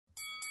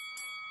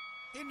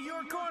In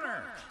your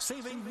corner,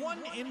 saving one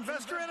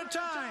investor at a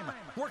time,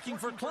 working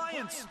for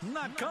clients,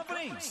 not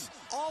companies,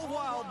 all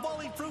while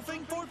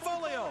bully-proofing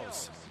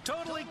portfolios.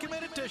 Totally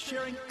committed to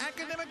sharing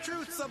academic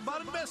truths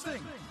about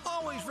investing,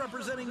 always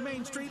representing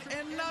Main Street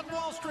and not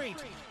Wall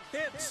Street.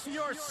 It's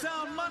your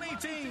Sound Money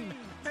team,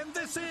 and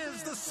this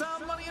is the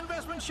Sound Money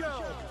Investment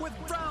Show with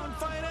Brown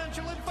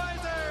Financial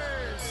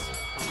Advisors.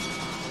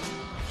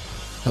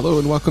 Hello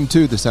and welcome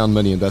to the Sound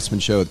Money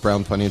Investment Show with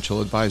Brown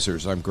Financial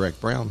Advisors. I'm Greg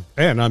Brown.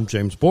 And I'm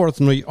James Borth,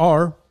 and we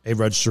are a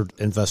registered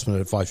investment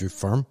advisory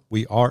firm.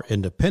 We are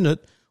independent.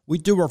 We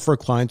do work for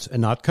clients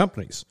and not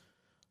companies.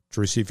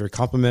 To receive your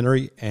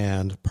complimentary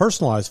and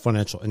personalized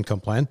financial income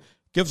plan,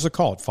 give us a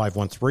call at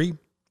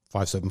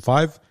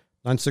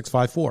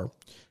 513-575-9654.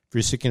 If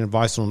you're seeking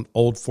advice on an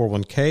old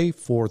 401k,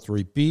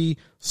 403b,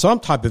 some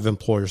type of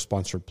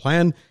employer-sponsored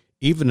plan,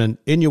 even an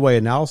NUA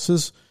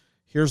analysis,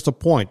 here's the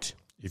point.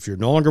 If you're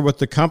no longer with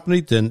the company,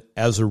 then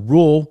as a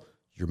rule,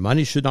 your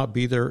money should not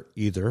be there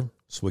either.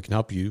 So we can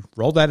help you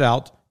roll that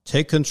out,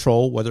 take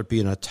control, whether it be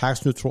in a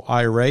tax-neutral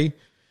IRA.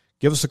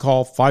 Give us a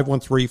call,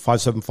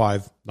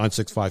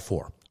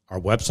 513-575-9654. Our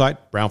website,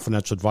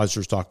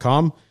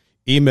 brownfinancialadvisors.com.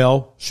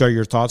 Email, share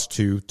your thoughts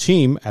to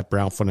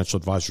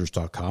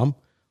team@brownfinancialadvisors.com.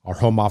 Our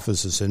home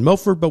office is in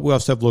Milford, but we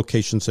also have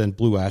locations in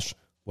Blue Ash,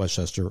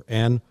 Westchester,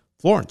 and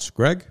Florence.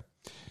 Greg?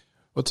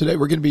 Well, today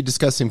we're going to be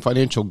discussing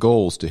financial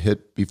goals to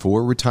hit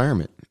before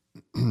retirement.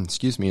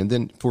 Excuse me. And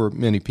then for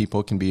many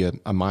people, it can be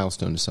a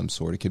milestone of some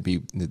sort. It could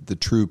be the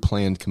true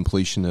planned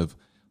completion of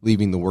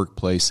leaving the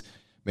workplace,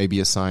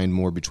 maybe a sign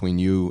more between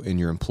you and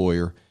your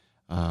employer,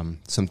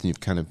 something you've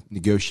kind of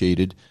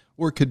negotiated.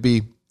 Or it could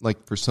be,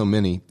 like for so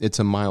many, it's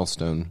a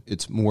milestone.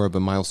 It's more of a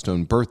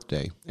milestone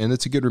birthday. And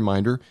it's a good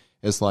reminder,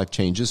 as life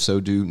changes,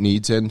 so do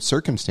needs and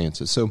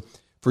circumstances. So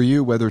for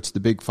you, whether it's the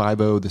big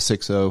 5-0, the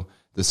 6-0,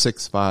 the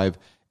 6-5,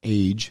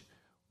 age,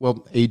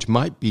 well, age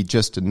might be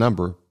just a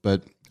number,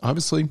 but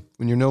obviously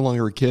when you're no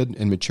longer a kid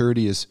and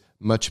maturity is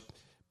much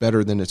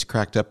better than it's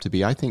cracked up to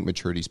be, I think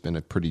maturity's been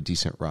a pretty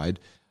decent ride.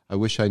 I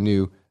wish I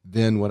knew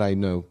then what I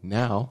know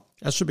now.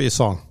 That should be a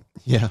song.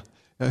 Yeah,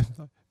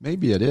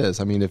 maybe it is.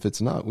 I mean, if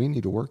it's not, we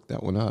need to work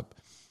that one up.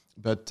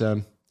 But,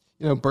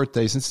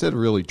 birthdays, instead of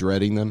really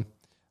dreading them,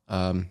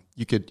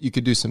 you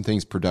could do some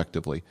things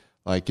productively,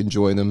 like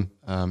enjoy them,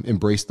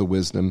 embrace the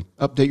wisdom,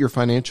 update your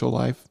financial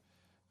life,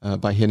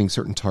 by hitting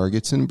certain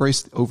targets, and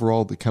embrace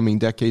overall the coming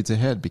decades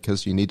ahead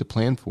because you need to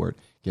plan for it.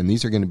 Again,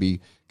 these are going to be a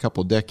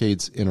couple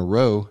decades in a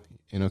row,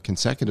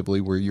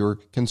 consecutively where you're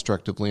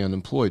constructively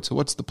unemployed. So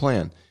what's the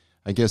plan?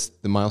 I guess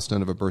the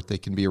milestone of a birthday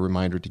can be a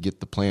reminder to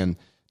get the plan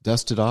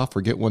dusted off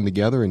or get one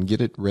together and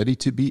get it ready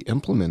to be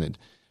implemented.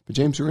 But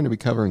James, we're going to be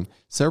covering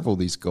several of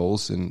these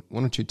goals, and why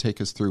don't you take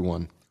us through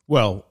one?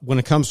 Well, when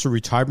it comes to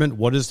retirement,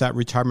 what is that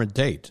retirement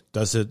date?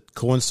 Does it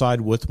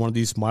coincide with one of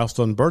these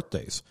milestone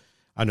birthdays?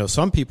 I know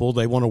some people,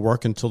 they want to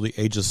work until the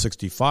age of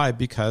 65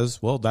 because,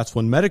 well, that's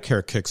when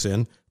Medicare kicks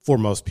in for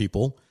most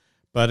people.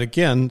 But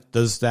again,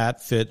 does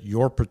that fit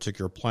your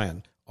particular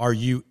plan? Are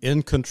you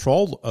in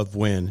control of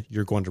when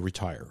you're going to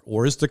retire?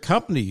 Or is the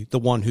company the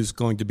one who's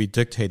going to be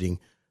dictating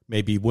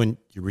maybe when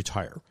you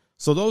retire?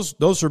 So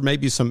those are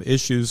maybe some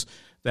issues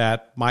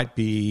that might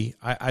be,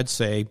 I'd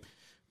say,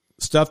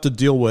 stuff to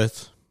deal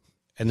with.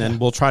 And then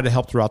we'll try to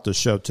help throughout the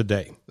show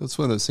today. That's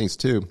one of those things,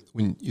 too.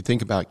 When you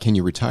think about, can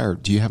you retire?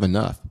 Do you have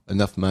enough?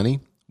 Enough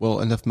money? Well,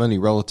 enough money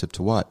relative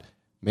to what?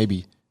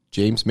 Maybe,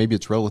 James, maybe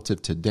it's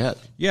relative to debt.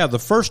 Yeah, the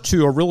first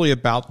two are really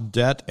about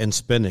debt and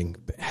spending,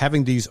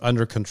 having these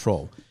under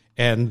control.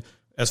 And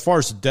as far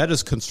as debt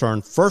is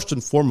concerned, first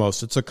and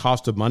foremost, it's a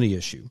cost of money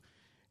issue.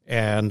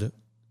 And,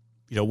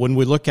 when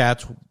we look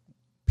at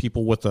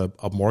people with a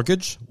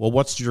mortgage, well,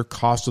 what's your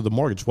cost of the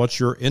mortgage? What's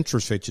your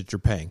interest rate that you're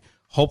paying?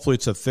 Hopefully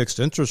it's a fixed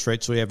interest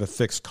rate, so you have a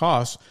fixed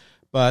cost,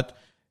 but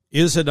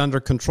is it under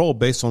control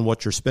based on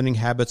what your spending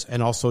habits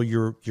and also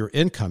your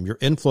income, your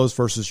inflows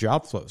versus your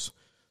outflows?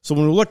 So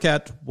when we look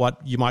at what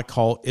you might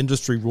call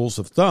industry rules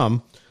of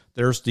thumb,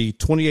 there's the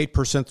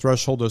 28%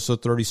 threshold, there's the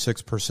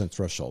 36%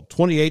 threshold.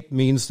 28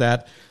 means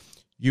that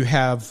you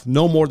have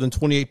no more than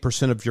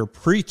 28% of your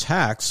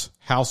pre-tax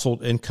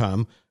household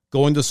income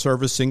going to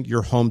servicing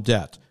your home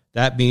debt.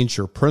 That means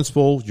your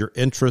principal, your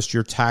interest,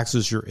 your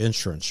taxes, your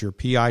insurance, your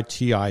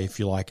PITI, if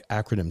you like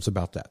acronyms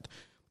about that.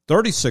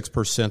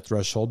 36%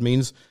 threshold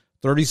means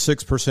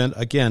 36%,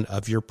 again,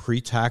 of your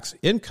pre-tax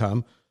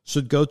income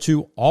should go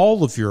to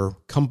all of your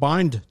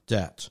combined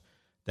debt.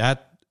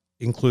 That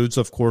includes,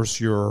 of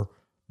course, your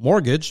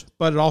mortgage,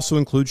 but it also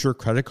includes your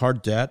credit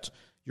card debt,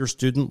 your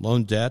student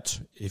loan debt,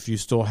 if you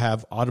still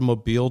have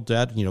automobile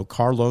debt,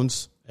 car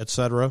loans,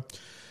 etc.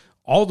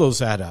 All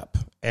those add up.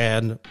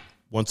 And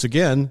once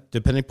again,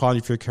 depending upon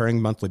if you're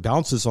carrying monthly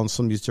balances on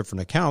some of these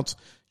different accounts,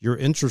 your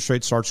interest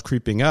rate starts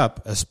creeping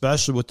up,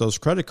 especially with those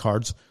credit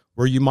cards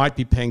where you might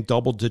be paying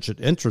double-digit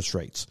interest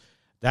rates.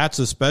 That's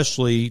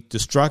especially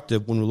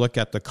destructive when we look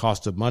at the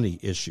cost of money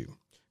issue.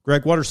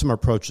 Greg, what are some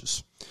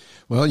approaches?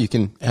 Well, you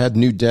can add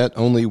new debt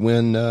only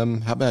when,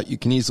 how about you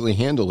can easily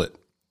handle it?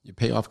 You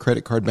pay off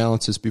credit card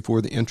balances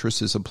before the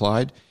interest is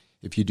applied.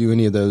 If you do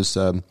any of those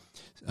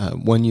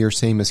 1 year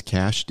same as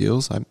cash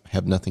deals, I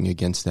have nothing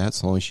against that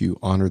as long as you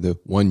honor the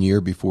 1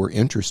 year before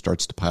interest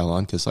starts to pile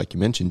on, because like you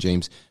mentioned,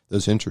 James,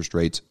 those interest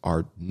rates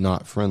are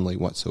not friendly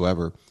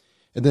whatsoever.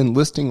 And then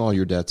listing all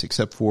your debts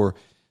except for,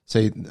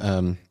 say,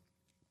 the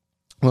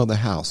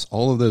house,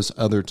 all of those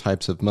other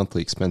types of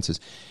monthly expenses.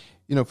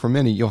 For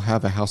many, you'll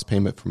have a house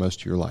payment for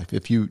most of your life.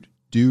 If you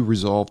do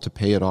resolve to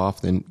pay it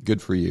off, then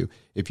good for you.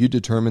 If you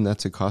determine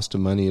that's a cost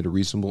of money at a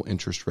reasonable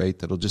interest rate,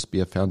 that'll just be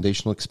a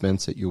foundational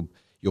expense that you'll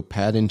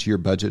pad into your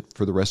budget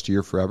for the rest of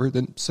your forever,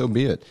 then so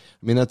be it.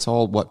 I mean, that's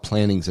all what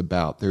planning's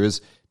about. There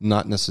is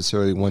not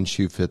necessarily one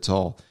shoe fits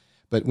all.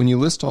 But when you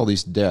list all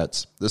these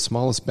debts, the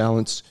smallest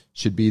balance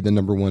should be the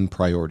number one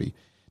priority.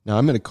 Now,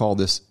 I'm going to call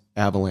this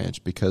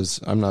avalanche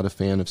because I'm not a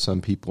fan of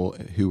some people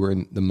who are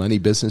in the money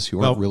business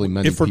who aren't really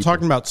money people. If we're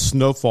talking about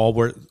snowfall,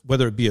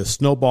 whether it be a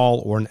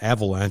snowball or an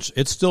avalanche,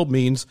 it still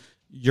means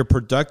you're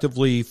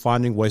productively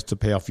finding ways to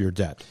pay off your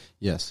debt.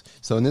 Yes.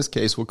 So in this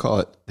case, we'll call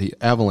it the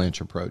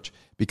avalanche approach,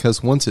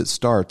 because once it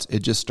starts, it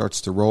just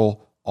starts to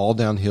roll all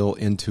downhill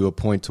into a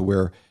point to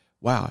where,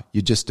 wow,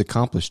 you just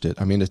accomplished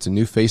it. I mean, it's a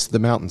new face of the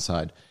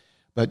mountainside.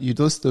 But you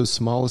list those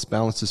smallest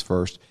balances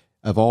first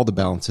of all the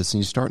balances, and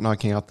you start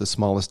knocking out the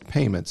smallest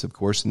payments, of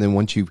course. And then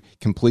once you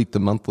complete the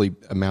monthly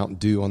amount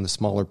due on the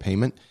smaller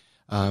payment,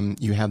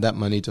 you have that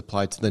money to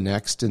apply to the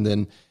next, and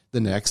then the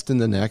next, and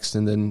the next,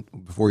 and then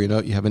before you know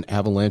it, you have an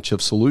avalanche of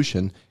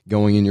solution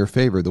going in your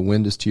favor. The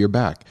wind is to your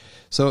back.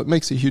 So it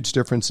makes a huge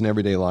difference in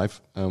everyday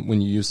life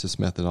when you use this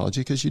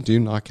methodology, because you do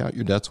knock out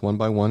your debts one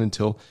by one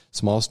until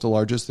smallest to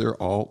largest, they're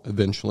all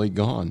eventually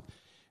gone.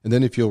 And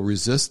then if you'll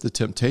resist the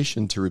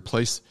temptation to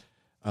replace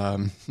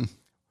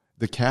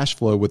the cash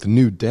flow with a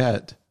new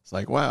debt, it's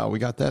like, wow, we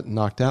got that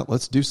knocked out.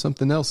 Let's do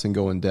something else and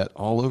go in debt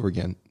all over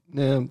again.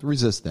 No,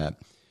 resist that.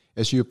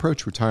 As you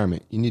approach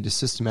retirement, you need to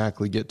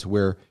systematically get to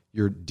where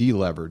you're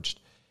deleveraged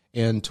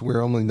and to where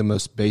only the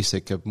most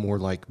basic of more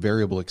like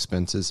variable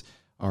expenses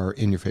are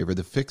in your favor.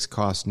 The fixed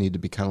costs need to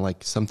be kind of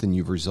like something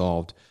you've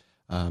resolved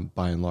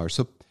by and large.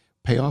 So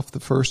pay off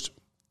the first,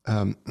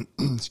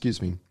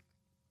 excuse me,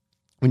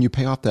 when you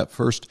pay off that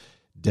first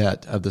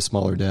debt of the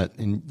smaller debt,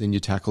 and then you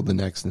tackle the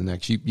next and the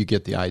next. You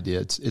get the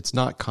idea. It's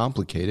not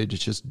complicated.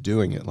 It's just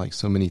doing it, like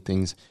so many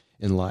things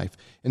in life.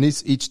 And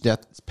each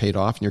debt is paid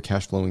off, and your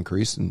cash flow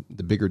increase, and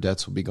the bigger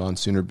debts will be gone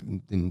sooner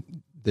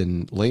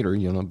than later.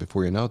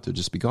 Before you know it, they'll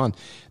just be gone.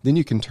 Then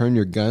you can turn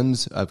your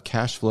guns of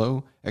cash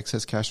flow,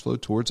 excess cash flow,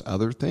 towards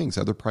other things,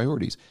 other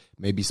priorities.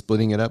 Maybe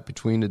splitting it up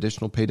between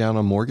additional pay down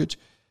on mortgage.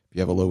 If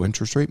you have a low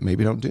interest rate,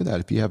 maybe don't do that.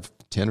 If you have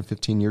 10 or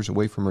 15 years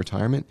away from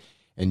retirement,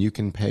 and you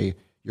can pay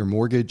your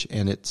mortgage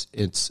and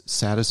it's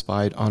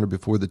satisfied on or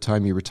before the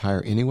time you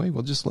retire anyway,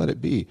 well, just let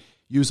it be.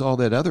 Use all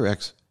that other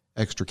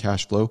extra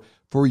cash flow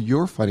for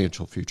your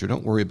financial future.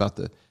 Don't worry about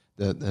the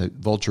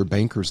vulture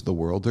bankers of the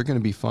world. They're going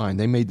to be fine.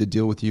 They made the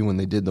deal with you when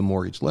they did the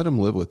mortgage. Let them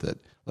live with it.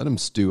 Let them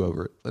stew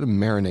over it. Let them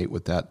marinate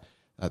with that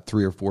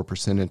 3 or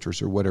 4%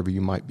 interest or whatever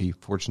you might be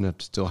fortunate enough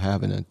to still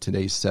have in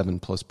today's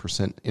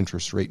 7+%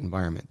 interest rate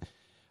environment.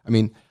 I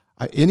mean,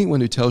 anyone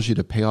who tells you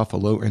to pay off a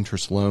low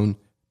interest loan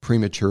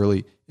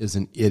prematurely is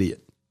an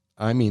idiot.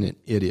 I mean, an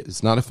idiot.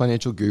 It's not a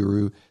financial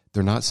guru.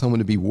 They're not someone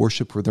to be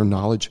worshipped for their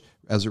knowledge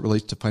as it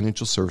relates to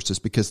financial services,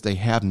 because they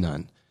have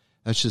none.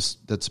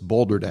 That's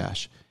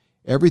balderdash.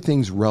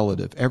 Everything's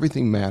relative.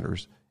 Everything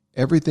matters.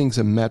 Everything's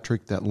a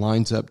metric that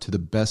lines up to the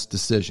best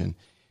decision.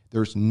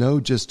 There's no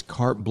just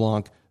carte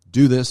blanche,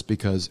 do this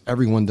because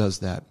everyone does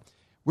that.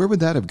 Where would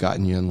that have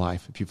gotten you in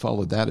life if you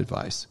followed that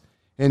advice?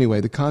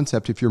 Anyway, the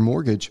concept, if your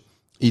mortgage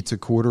eats a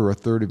quarter or a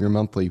third of your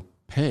monthly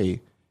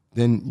pay,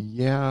 then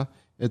yeah,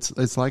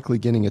 it's likely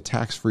getting a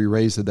tax-free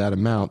raise of that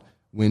amount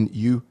when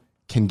you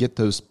can get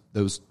those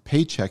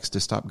paychecks to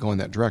stop going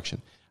that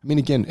direction. I mean,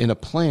 again, in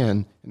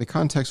the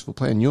context of a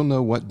plan, you'll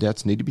know what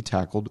debts need to be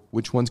tackled,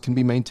 which ones can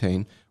be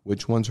maintained,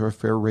 which ones are a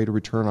fair rate of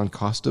return on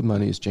cost of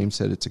money. As James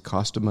said, it's a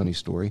cost of money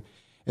story.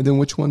 And then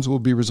which ones will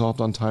be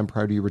resolved on time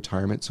prior to your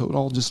retirement. So it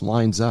all just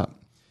lines up.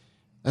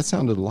 That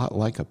sounded a lot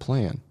like a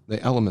plan,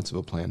 the elements of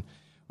a plan.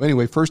 But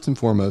anyway, first and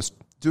foremost,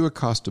 do a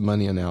cost of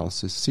money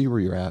analysis, see where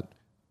you're at,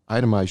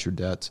 itemize your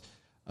debts.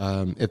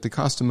 If the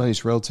cost of money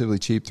is relatively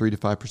cheap, 3 to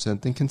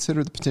 5%, then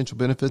consider the potential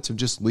benefits of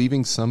just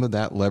leaving some of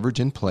that leverage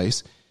in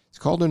place. It's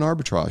called an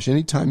arbitrage.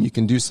 Anytime you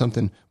can do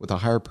something with a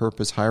higher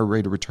purpose, higher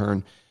rate of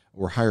return,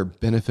 or higher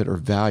benefit or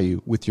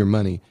value with your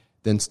money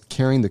than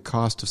carrying the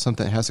cost of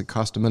something that has a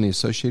cost of money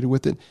associated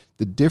with it,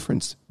 the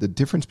difference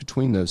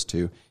between those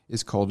two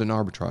is called an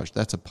arbitrage.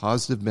 That's a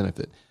positive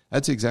benefit.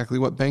 That's exactly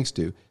what banks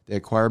do. They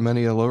acquire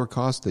money at a lower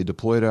cost, they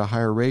deploy it at a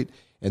higher rate,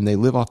 and they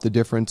live off the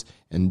difference,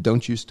 and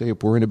don't you stay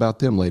up worrying about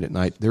them late at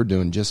night. They're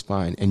doing just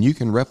fine. And you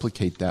can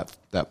replicate that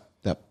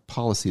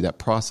policy, that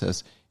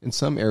process in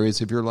some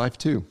areas of your life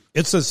too.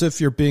 It's as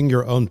if you're being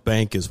your own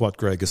bank is what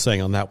Greg is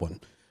saying on that one.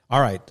 All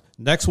right,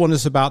 next one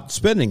is about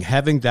spending,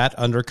 having that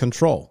under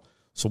control.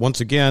 So once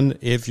again,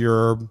 if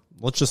you're,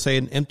 let's just say,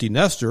 an empty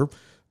nester,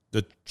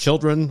 the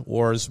children,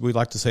 or as we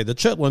like to say, the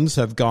chitlins,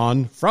 have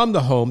gone from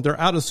the home, they're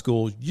out of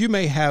school, you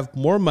may have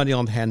more money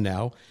on hand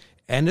now,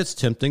 and it's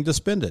tempting to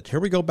spend it. Here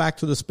we go back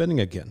to the spending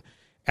again.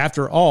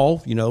 After all,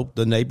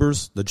 the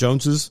neighbors, the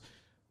Joneses,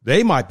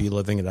 they might be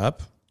living it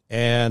up.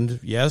 And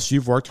yes,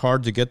 you've worked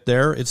hard to get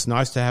there. It's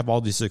nice to have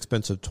all these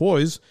expensive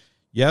toys.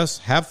 Yes,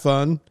 have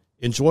fun,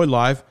 enjoy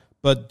life,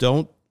 but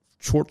don't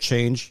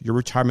shortchange your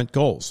retirement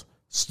goals.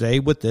 Stay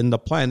within the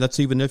plan. That's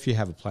even if you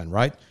have a plan,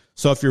 right?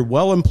 So if you're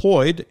well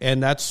employed,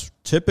 and that's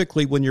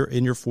typically when you're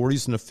in your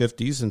 40s and the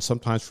 50s, and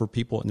sometimes for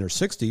people in their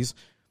 60s,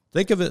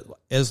 think of it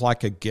as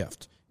like a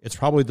gift. It's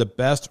probably the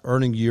best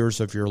earning years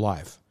of your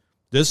life.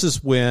 This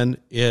is when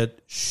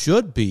it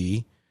should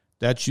be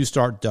that you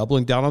start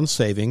doubling down on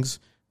savings.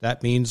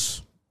 That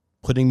means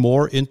putting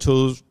more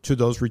into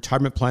those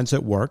retirement plans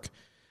at work.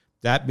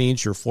 That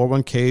means your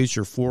 401ks,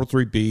 your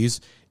 403bs.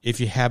 If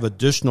you have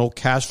additional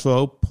cash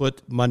flow,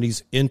 put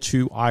monies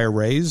into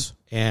IRAs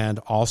and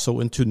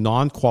also into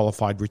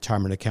non-qualified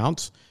retirement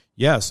accounts.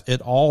 Yes,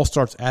 it all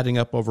starts adding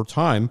up over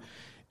time.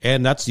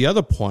 And that's the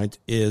other point,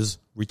 is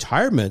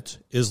retirement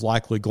is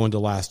likely going to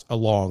last a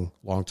long,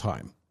 long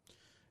time.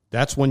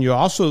 That's when you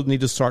also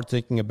need to start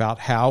thinking about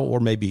how, or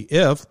maybe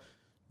if,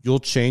 you'll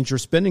change your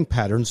spending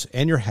patterns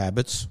and your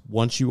habits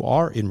once you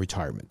are in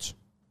retirement.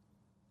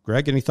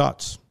 Greg, any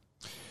thoughts?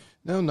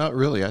 No, not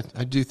really.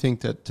 I do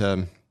think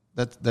that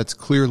that's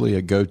clearly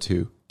a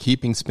go-to.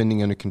 Keeping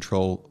spending under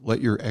control,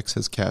 let your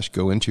excess cash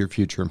go into your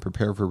future and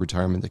prepare for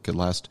retirement that could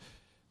last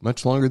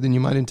much longer than you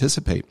might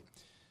anticipate.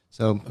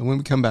 So when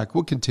we come back,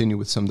 we'll continue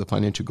with some of the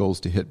financial goals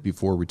to hit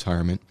before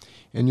retirement.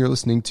 And you're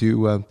listening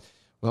to,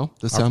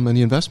 the Sound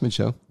Money Investment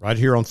Show. Right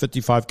here on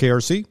 55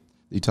 KRC.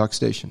 The Talk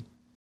Station.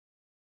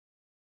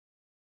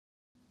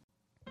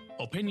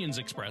 Opinions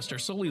expressed are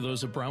solely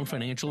those of Brown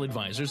Financial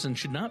Advisors and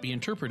should not be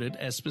interpreted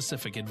as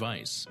specific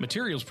advice.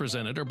 Materials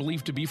presented are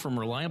believed to be from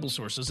reliable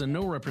sources, and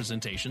no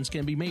representations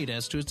can be made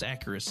as to its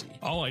accuracy.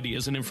 All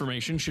ideas and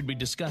information should be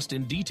discussed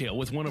in detail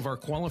with one of our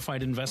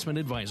qualified investment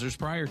advisors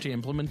prior to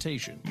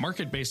implementation.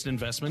 Market-based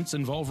investments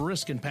involve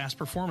risk, and past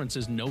performance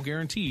is no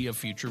guarantee of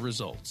future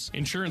results.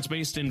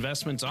 Insurance-based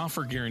investments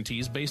offer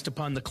guarantees based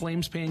upon the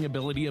claims-paying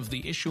ability of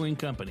the issuing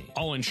company.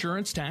 All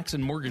insurance, tax,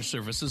 and mortgage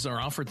services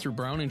are offered through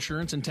Brown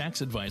Insurance and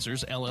Tax Advisors,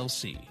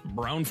 LLC.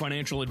 Brown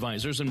Financial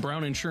Advisors and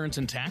Brown Insurance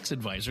and Tax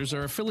Advisors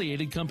are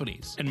affiliated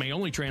companies and may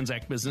only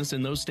transact business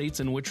in those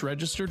states in which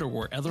registered or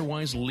were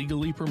otherwise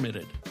legally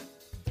permitted.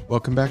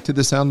 Welcome back to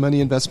the Sound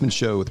Money Investment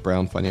Show with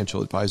Brown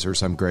Financial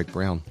Advisors. I'm Greg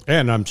Brown.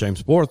 And I'm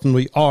James Borth, and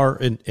we are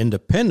an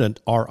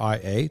independent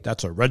RIA.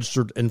 That's a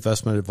registered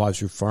investment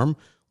advisory firm.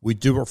 We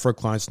do it for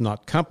clients,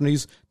 not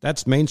companies.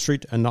 That's Main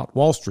Street and not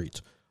Wall Street.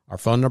 Our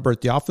phone number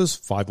at the office,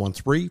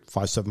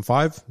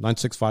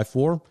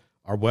 513-575-9654.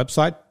 Our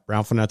website,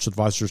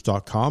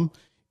 brownfinancialadvisors.com.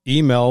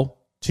 Email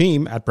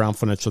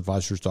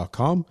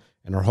team@brownfinancialadvisors.com.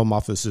 And our home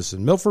office is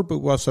in Milford, but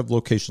we also have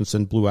locations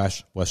in Blue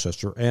Ash,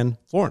 Westchester, and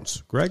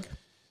Florence. Greg?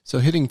 So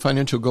hitting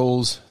financial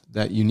goals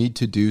that you need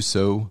to do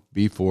so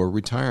before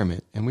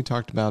retirement. And we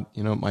talked about,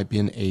 it might be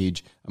an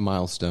age, a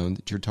milestone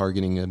that you're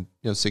targeting,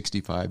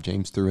 65.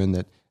 James threw in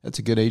that's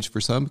a good age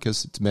for some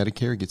because it's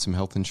Medicare. Get some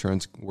health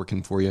insurance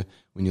working for you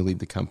when you leave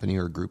the company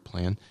or a group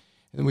plan. And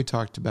then we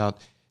talked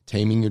about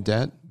taming your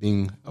debt,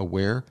 being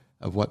aware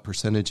of what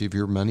percentage of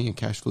your money and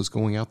cash flow is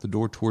going out the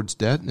door towards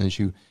debt. And as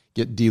you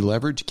get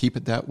deleveraged, keep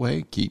it that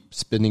way. Keep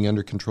spending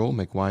under control,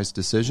 make wise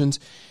decisions.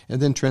 And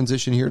then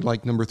transition here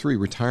like number 3,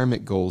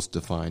 retirement goals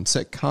defined.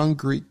 Set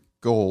concrete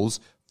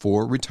goals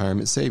for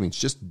retirement savings.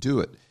 Just do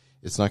it.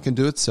 It's not going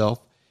to do itself.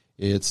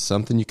 It's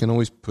something you can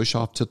always push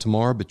off till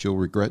tomorrow, but you'll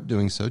regret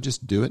doing so.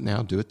 Just do it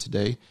now. Do it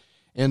today.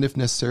 And if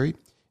necessary,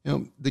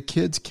 the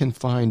kids can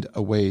find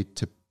a way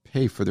to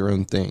pay for their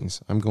own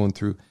things. I'm going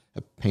through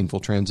a painful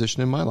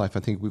transition in my life. I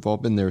think we've all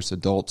been there as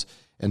adults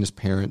and as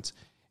parents,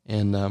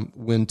 and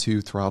when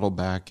to throttle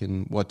back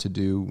and what to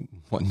do,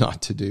 what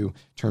not to do in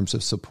terms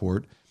of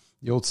support.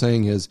 The old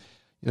saying is,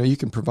 you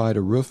can provide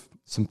a roof,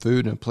 some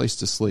food, and a place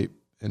to sleep,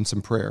 and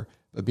some prayer.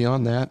 But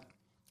beyond that,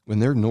 when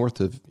they're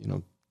north of,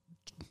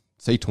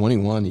 say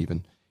 21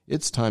 even,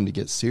 it's time to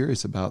get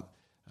serious about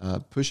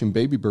pushing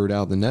baby bird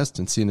out of the nest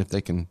and seeing if they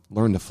can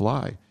learn to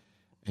fly.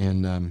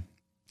 And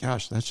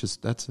gosh,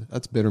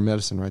 that's bitter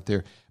medicine right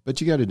there. But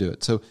you got to do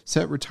it. So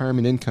set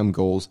retirement income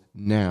goals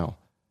now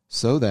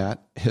so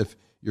that if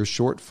you're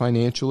short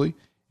financially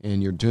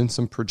and you're doing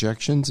some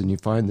projections and you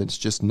find that it's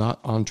just not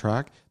on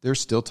track, there's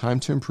still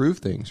time to improve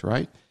things,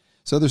 right?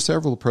 So there's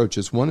several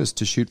approaches. One is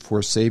to shoot for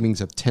a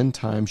savings of 10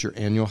 times your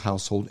annual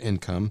household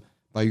income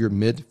by your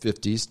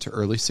mid-50s to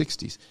early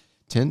 60s.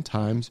 10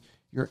 times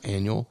your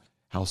annual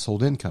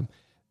household income.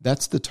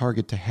 That's the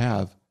target to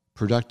have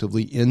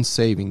productively in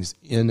savings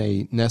in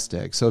a nest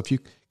egg. So if you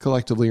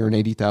collectively earn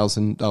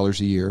 $80,000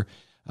 a year,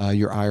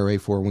 your IRA,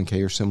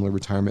 401k, or similar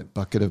retirement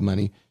bucket of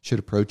money should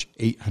approach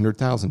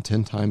 $800,000,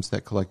 10 times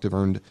that collective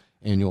earned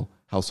annual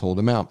household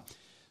amount.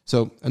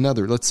 So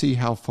let's see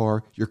how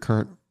far your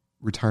current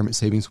retirement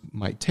savings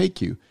might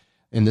take you.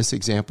 In this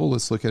example,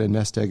 let's look at a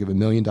nest egg of $1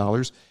 million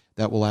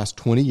that will last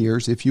 20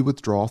 years if you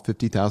withdraw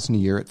 $50,000 a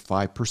year at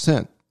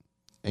 5%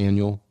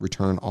 annual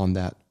return on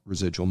that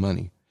residual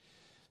money.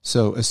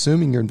 So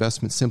assuming your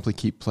investments simply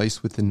keep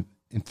pace with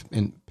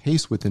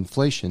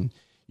inflation,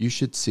 you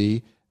should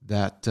see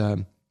that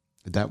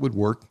that would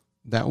work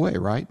that way,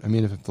 right? I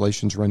mean, if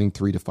inflation's running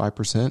 3 to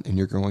 5% and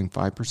you're growing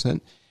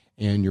 5%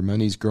 and your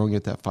money's growing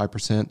at that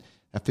 5%,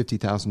 at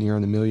 $50,000 a year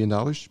on $1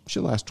 million,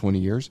 should last 20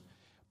 years.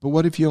 But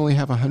what if you only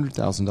have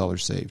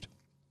 $100,000 saved?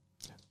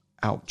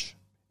 Ouch.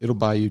 It'll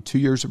buy you 2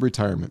 years of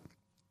retirement.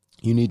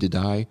 You need to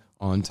die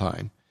on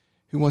time.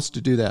 Who wants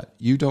to do that?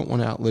 You don't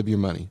want to outlive your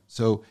money.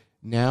 So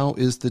now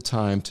is the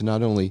time to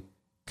not only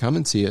come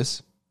and see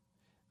us.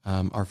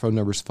 Our phone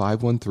number is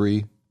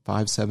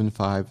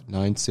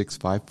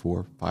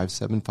 513-575-9654,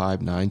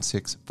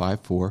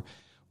 575-9654, or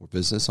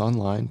visit us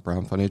online,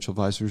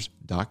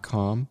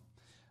 brownfinancialadvisors.com,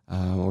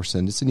 or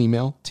send us an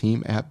email,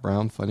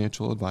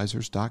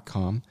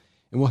 team@brownfinancialadvisors.com,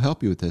 and we'll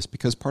help you with this,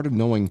 because part of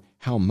knowing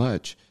how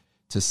much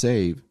to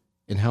save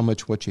and how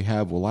much what you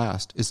have will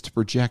last is to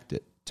project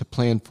it, to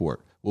plan for it.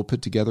 We'll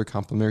put together a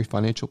complimentary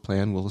financial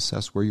plan. We'll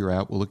assess where you're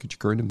at. We'll look at your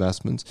current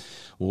investments.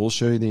 We'll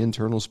show you the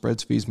internal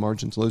spreads, fees,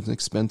 margins, loads, and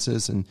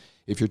expenses. And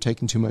if you're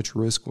taking too much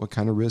risk, what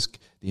kind of risk,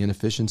 the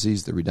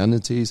inefficiencies, the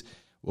redundancies.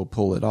 We'll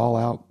pull it all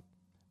out.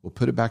 We'll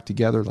put it back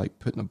together like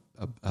putting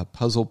a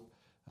puzzle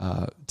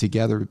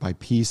together by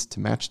piece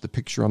to match the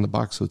picture on the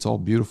box so it's all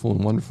beautiful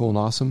and wonderful and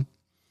awesome,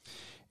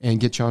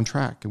 and get you on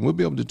track. And we'll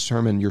be able to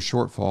determine your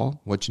shortfall,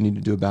 what you need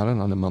to do about it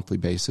on a monthly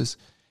basis,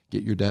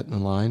 get your debt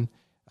in line.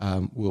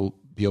 We'll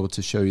be able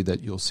to show you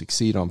that you'll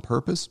succeed on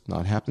purpose,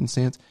 not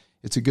happenstance.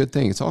 It's a good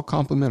thing. It's all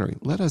complimentary.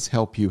 Let us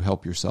help you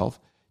help yourself.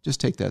 Just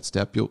take that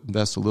step. You'll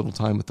invest a little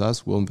time with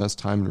us. We'll invest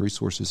time and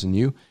resources in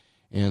you,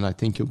 and I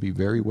think you'll be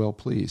very well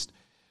pleased.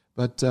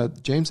 But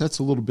James, that's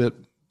a little bit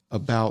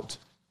about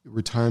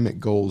retirement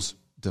goals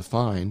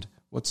defined.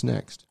 What's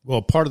next?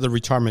 Well, part of the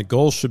retirement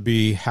goals should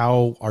be,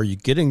 how are you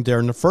getting there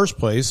in the first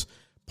place?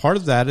 Part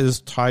of that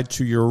is tied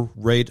to your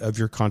rate of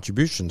your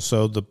contribution.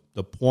 So the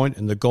point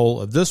and the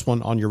goal of this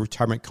one on your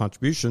retirement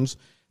contributions,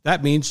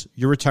 that means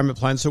your retirement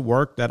plans at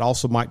work. That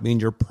also might mean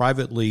your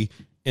privately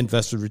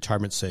invested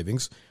retirement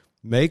savings.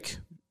 Make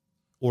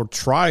or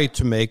try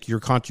to make your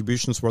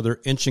contributions where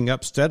they're inching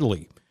up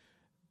steadily.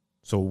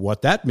 So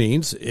what that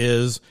means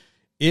is,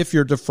 if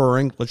you're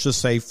deferring, let's just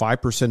say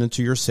 5%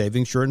 into your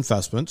savings, your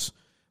investments,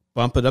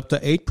 bump it up to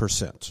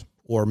 8%.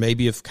 Or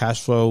maybe if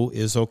cash flow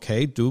is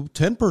okay, do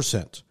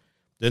 10%.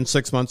 Then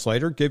 6 months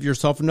later, give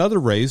yourself another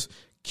raise.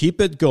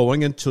 Keep it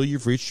going until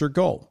you've reached your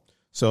goal.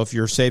 So if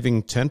you're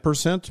saving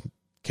 10%,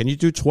 can you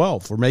do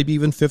 12 or maybe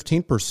even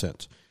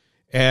 15%?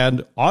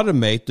 And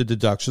automate the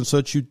deduction so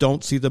that you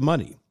don't see the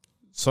money.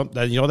 So,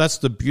 that's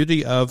the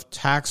beauty of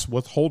tax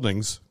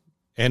withholdings.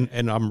 And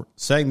I'm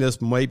saying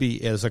this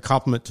maybe as a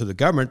compliment to the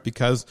government,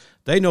 because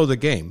they know the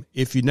game.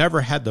 If you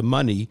never had the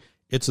money,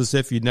 it's as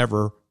if you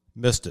never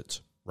missed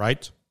it,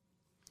 right?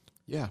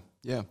 Yeah.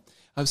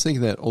 I was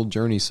thinking that old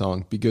Journey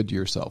song, Be Good to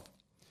Yourself.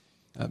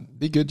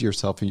 Be good to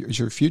yourself, and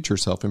your future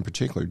self in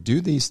particular.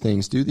 Do these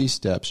things, do these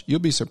steps. You'll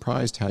be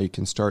surprised how you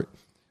can start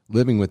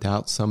living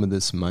without some of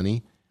this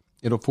money.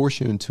 It'll force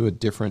you into a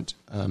different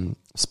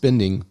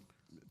spending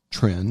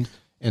trend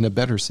and a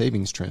better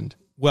savings trend.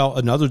 Well,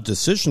 another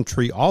decision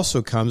tree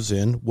also comes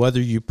in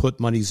whether you put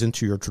monies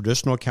into your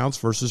traditional accounts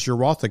versus your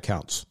Roth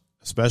accounts,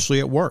 especially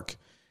at work.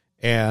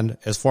 And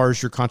as far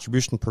as your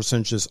contribution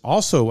percentages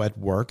also at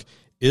work,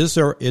 is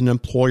there an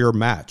employer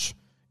match?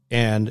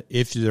 And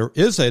if there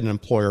is an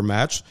employer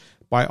match,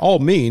 by all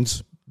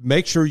means,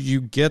 make sure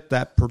you get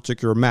that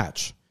particular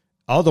match.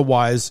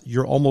 Otherwise,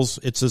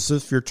 it's as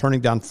if you're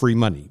turning down free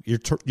money.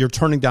 You're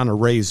turning down a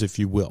raise, if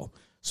you will.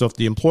 So if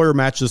the employer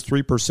matches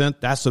 3%,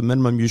 that's the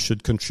minimum you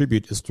should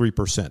contribute is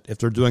 3%. If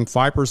they're doing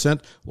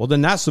 5%, well,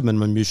 then that's the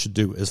minimum you should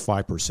do is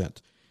 5%.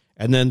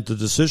 And then the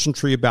decision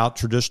tree about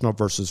traditional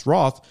versus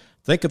Roth,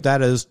 think of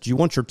that as, do you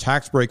want your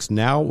tax breaks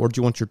now or do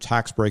you want your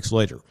tax breaks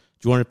later?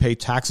 Do you want to pay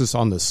taxes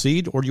on the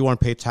seed or do you want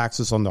to pay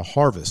taxes on the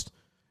harvest?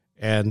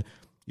 And,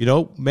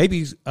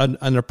 maybe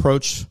an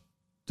approach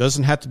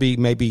doesn't have to be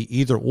maybe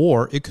either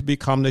or. It could be a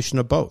combination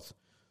of both.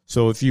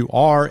 So if you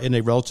are in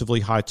a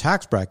relatively high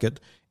tax bracket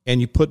and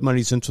you put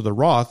monies into the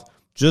Roth,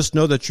 just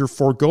know that you're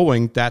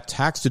foregoing that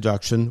tax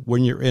deduction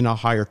when you're in a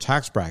higher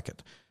tax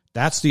bracket.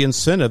 That's the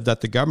incentive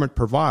that the government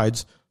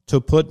provides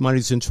to put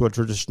monies into a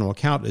traditional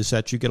account, is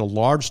that you get a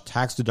large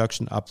tax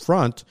deduction up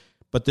front,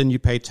 but then you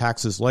pay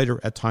taxes later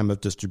at time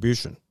of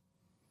distribution.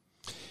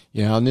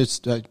 Yeah, and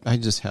I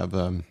just have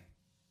I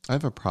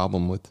have a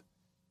problem with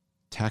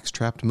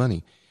tax-trapped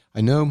money.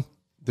 I know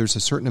there's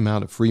a certain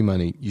amount of free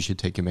money you should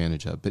take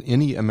advantage of, but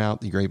any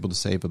amount that you're able to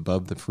save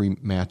above the free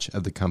match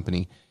of the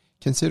company,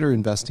 consider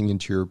investing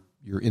into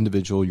your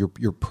individual,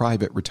 your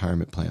private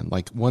retirement plan,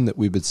 like one that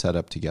we would set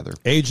up together.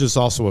 Age is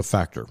also a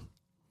factor.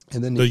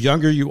 And then the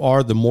younger you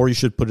are, the more you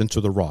should put into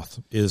the Roth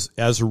is,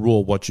 as a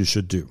rule, what you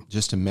should do.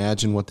 Just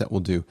imagine what that will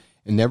do.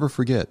 And never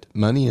forget,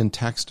 money in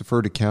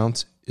tax-deferred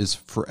accounts is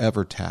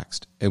forever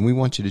taxed. And we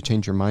want you to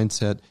change your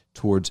mindset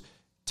towards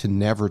to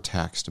never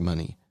taxed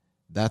money.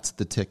 That's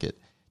the ticket.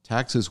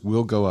 Taxes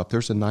will go up.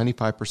 There's a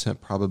 95%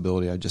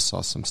 probability. I just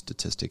saw some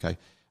statistic. I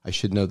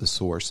should know the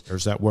source.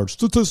 There's that word,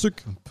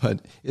 statistic.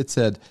 But it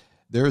said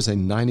there is a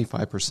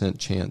 95%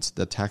 chance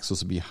that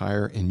taxes will be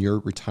higher in your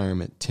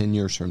retirement 10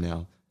 years from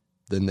now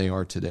than they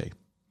are today.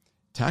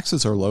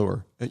 Taxes are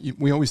lower.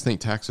 We always think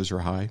taxes are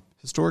high.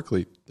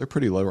 Historically, they're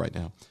pretty low right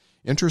now.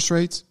 Interest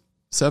rates,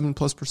 7+%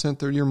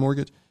 30-year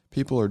mortgage,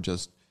 people are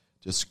just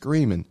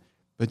screaming.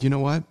 But you know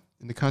what?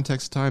 In the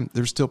context of time,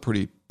 they're still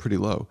pretty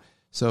low.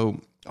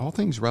 So all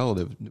things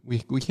relative.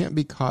 We can't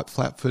be caught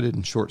flat-footed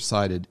and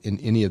short-sighted in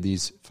any of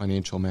these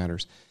financial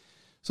matters.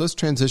 So let's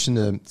transition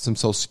to some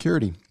Social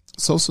Security.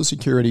 Social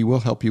Security will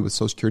help you with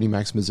Social Security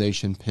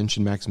maximization,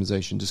 pension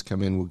maximization. Just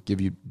come in, we'll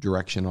give you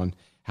direction on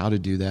how to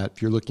do that.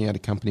 If you're looking at a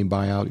company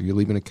buyout or you're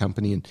leaving a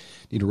company and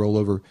need to roll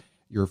over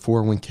your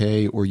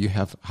 401k, or you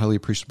have highly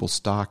appreciable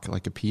stock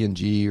like a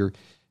P&G or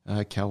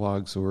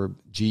Kellogg's or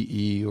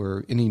GE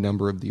or any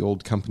number of the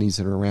old companies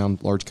that are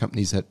around, large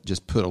companies that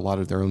just put a lot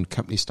of their own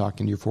company stock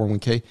into your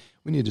 401k,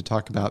 we need to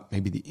talk about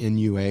maybe the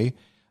NUA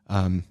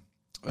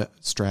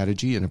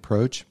strategy and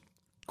approach.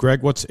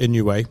 Greg, what's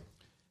NUA?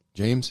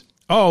 James?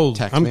 Oh,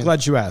 I'm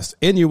glad you asked.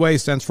 NUA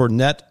stands for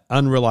Net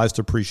Unrealized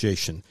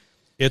Appreciation.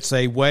 It's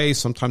a way,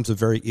 sometimes a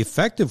very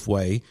effective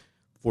way,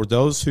 for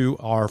those who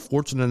are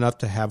fortunate enough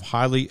to have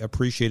highly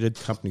appreciated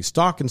company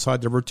stock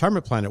inside their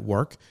retirement plan at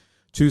work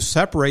to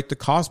separate the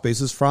cost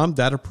basis from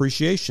that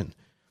appreciation,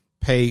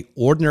 pay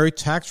ordinary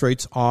tax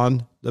rates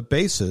on the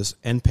basis,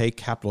 and pay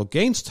capital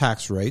gains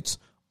tax rates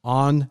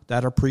on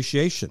that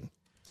appreciation.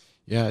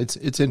 Yeah, it's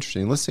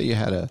interesting. Let's say you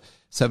had a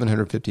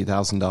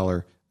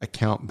 $750,000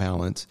 account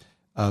balance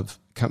of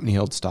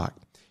company-held stock,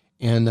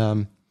 and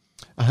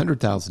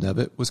 $100,000 of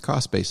it was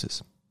cost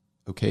basis.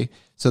 Okay,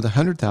 so the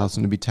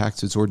 $100,000 would be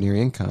taxed as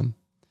ordinary income.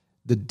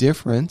 The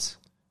difference,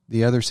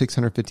 the other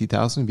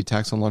 $650,000, would be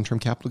taxed on long-term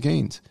capital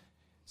gains.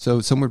 So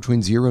somewhere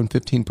between 0 and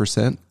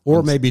 15%.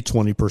 Or maybe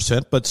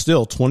 20%, but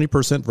still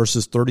 20%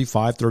 versus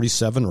 35,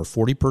 37, or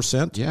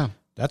 40%. Yeah.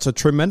 That's a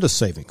tremendous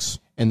savings.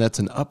 And that's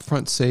an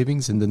upfront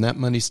savings, and then that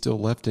money still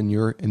left in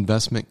your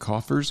investment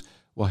coffers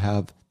will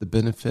have the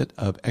benefit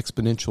of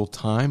exponential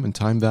time and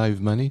time value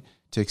of money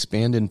to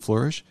expand and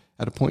flourish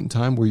at a point in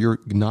time where you're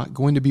not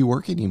going to be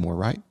working anymore,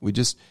 right? We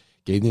just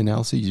gave the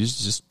analysis. You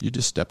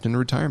just stepped into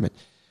retirement.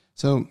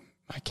 So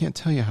I can't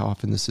tell you how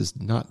often this is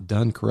not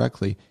done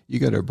correctly. You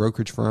go to a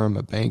brokerage firm,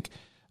 a bank,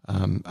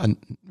 a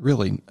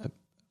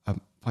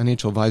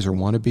financial advisor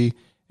wannabe,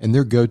 and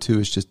their go-to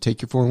is just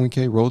take your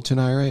 401k, roll it to an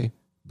IRA.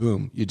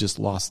 Boom, you just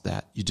lost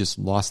that. You just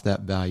lost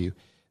that value.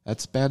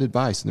 That's bad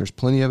advice, and there's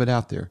plenty of it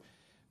out there.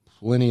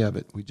 Plenty of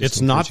it. It's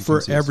not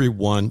for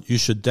everyone. You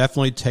should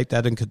definitely take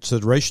that in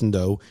consideration,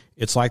 though.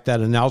 It's like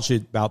that analogy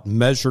about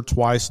measure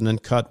twice and then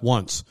cut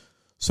once.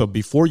 So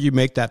before you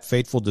make that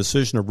fateful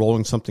decision of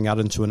rolling something out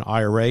into an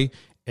IRA,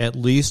 at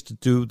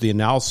least do the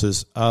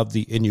analysis of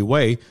the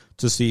NUA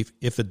to see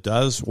if it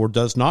does or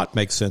does not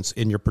make sense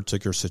in your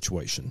particular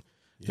situation.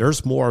 Yeah.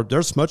 There's more.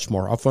 There's much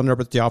more. Our phone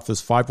number at the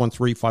office,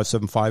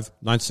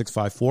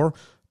 513-575-9654.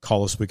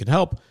 Call us. We can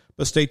help.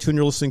 But stay tuned.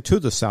 You're listening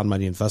to the Sound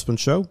Money Investment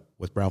Show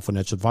with Brown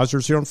Financial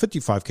Advisors here on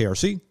 55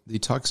 KRC. The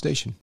Talk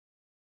Station.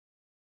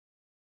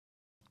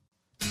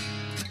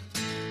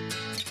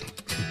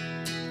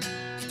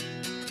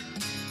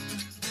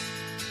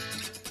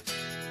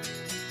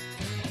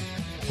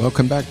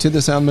 Welcome back to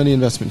the Sound Money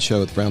Investment Show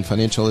with Brown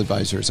Financial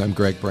Advisors. I'm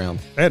Greg Brown.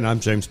 And I'm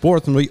James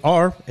Borth, and we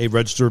are a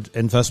registered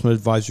investment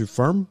advisory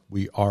firm.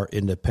 We are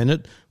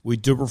independent. We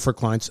do work for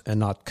clients and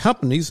not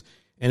companies.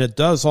 And it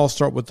does all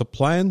start with a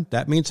plan.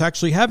 That means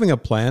actually having a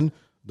plan,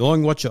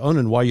 knowing what you own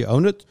and why you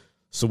own it.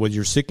 So whether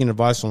you're seeking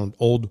advice on an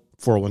old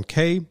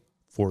 401k,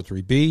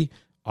 403b,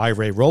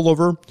 IRA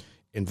rollover,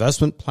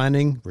 investment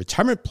planning,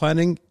 retirement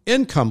planning,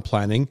 income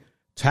planning,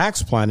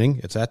 tax planning,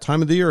 it's that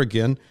time of the year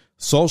again,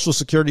 Social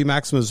Security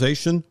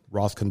maximization,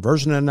 Roth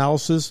conversion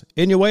analysis,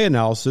 NUA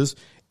analysis,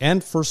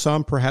 and for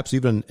some, perhaps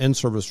even an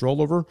in-service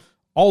rollover,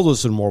 all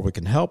those and more we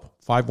can help.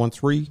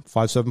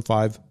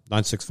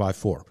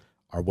 513-575-9654.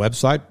 Our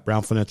website,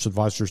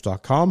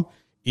 brownfinancialadvisors.com,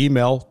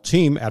 email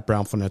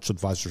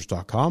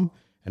team@brownfinancialadvisors.com,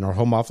 and our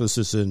home office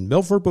is in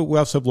Milford, but we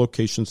also have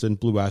locations in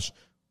Blue Ash,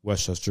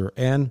 Westchester,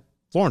 and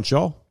Florence,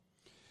 y'all.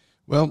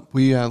 Well,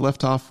 we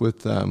left off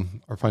with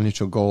our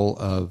financial goal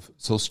of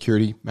Social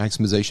Security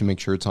maximization, make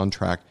sure it's on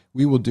track.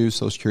 We will do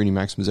Social Security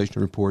maximization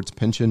reports,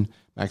 pension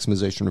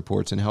maximization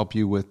reports, and help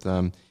you with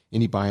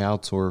any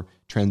buyouts or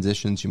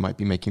transitions you might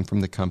be making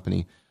from the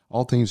company.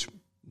 All things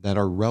that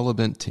are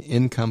relevant to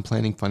income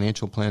planning,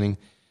 financial planning.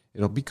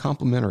 It'll be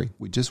complimentary.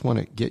 We just want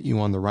to get you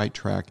on the right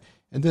track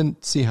and then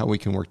see how we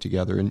can work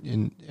together.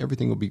 And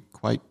everything will be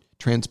quite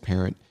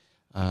transparent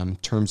in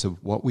terms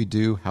of what we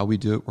do, how we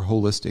do it. We're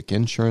holistic.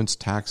 Insurance,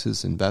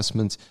 taxes,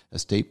 investments,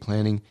 estate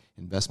planning,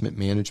 investment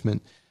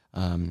management,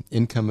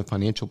 income and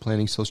financial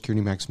planning, Social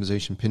Security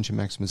maximization, pension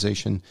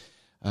maximization,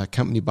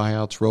 company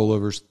buyouts,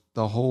 rollovers,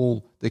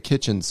 the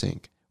kitchen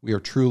sink. We are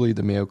truly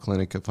the Mayo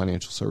Clinic of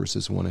financial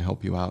services and want to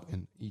help you out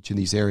in each of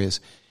these areas.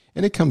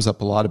 And it comes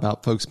up a lot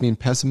about folks being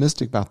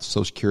pessimistic about the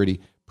Social Security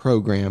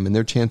program and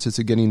their chances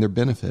of getting their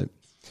benefit.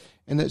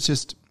 And it's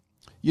just,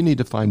 you need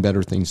to find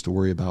better things to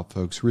worry about,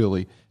 folks,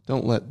 really.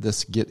 Don't let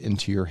this get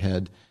into your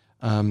head.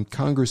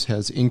 Congress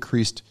has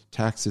increased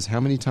taxes how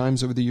many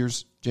times over the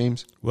years,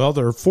 James? Well,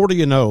 they're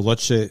 40-0,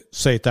 let's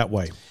say it that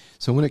way.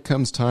 So when it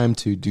comes time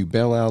to do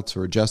bailouts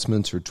or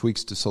adjustments or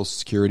tweaks to Social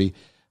Security,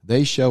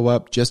 they show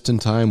up just in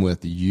time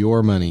with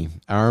your money,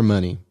 our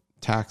money,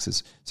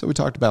 taxes. So we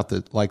talked about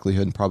the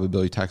likelihood and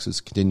probability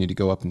taxes continue to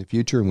go up in the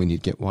future, and we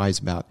need to get wise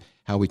about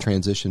how we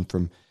transition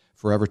from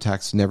forever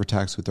tax to never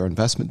tax with our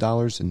investment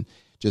dollars and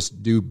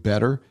just do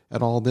better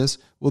at all this.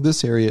 Well,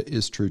 this area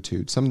is true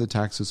too. Some of the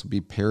taxes will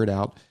be pared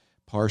out,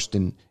 parsed,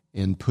 and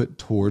put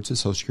towards the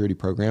Social Security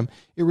program.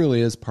 It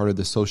really is part of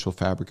the social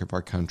fabric of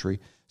our country.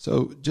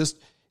 So just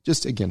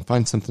again,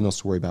 find something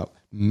else to worry about.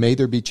 May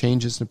there be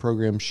changes in the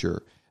program?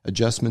 Sure.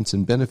 Adjustments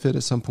and benefit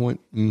at some point?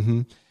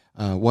 Mm-hmm.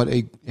 What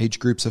age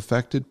groups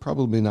affected?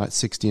 Probably not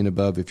 60 and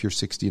above. If you're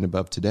 60 and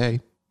above today,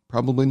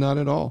 probably not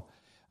at all.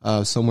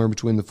 Somewhere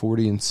between the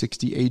 40 and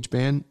 60 age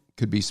band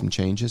could be some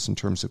changes in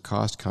terms of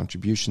cost,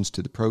 contributions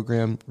to the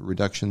program,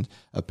 reduction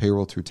of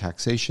payroll through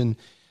taxation,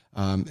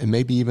 and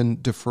maybe even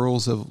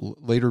deferrals of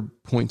later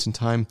points in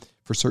time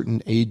for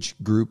certain age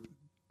group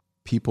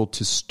people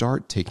to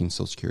start taking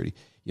Social Security.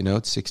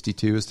 It's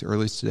 62 is the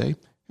earliest today.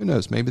 Who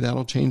knows? Maybe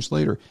that'll change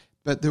later.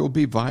 But there will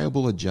be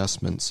viable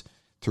adjustments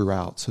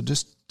throughout. So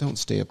just don't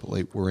stay up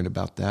late worrying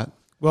about that.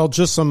 Well,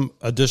 just some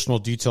additional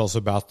details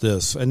about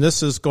this. And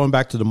this is going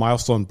back to the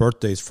milestone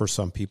birthdays for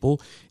some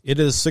people. It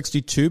is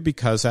 62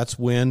 because that's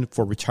when,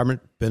 for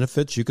retirement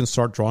benefits, you can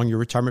start drawing your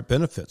retirement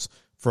benefits.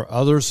 For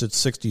others, it's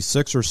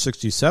 66 or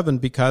 67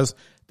 because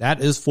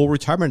that is full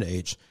retirement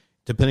age.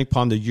 Depending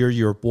upon the year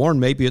you were born,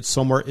 maybe it's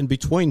somewhere in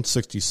between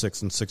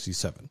 66 and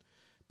 67.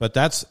 But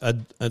that's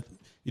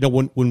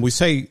when we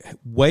say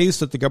ways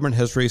that the government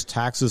has raised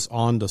taxes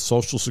on the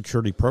Social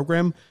Security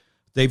program,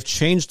 they've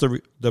changed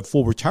the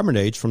full retirement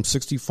age from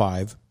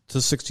 65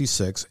 to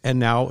 66, and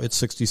now it's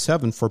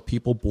 67 for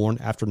people born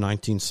after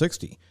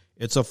 1960.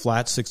 It's a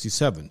flat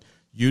 67.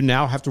 You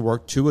now have to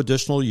work 2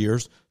 additional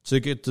years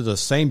to get to the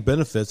same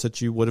benefits that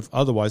you would have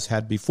otherwise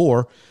had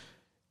before.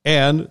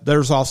 And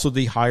there's also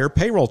the higher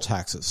payroll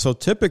taxes. So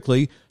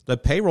typically, the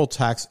payroll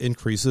tax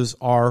increases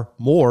are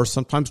more,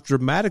 sometimes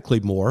dramatically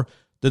more,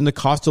 than the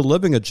cost of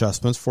living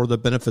adjustments for the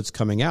benefits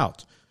coming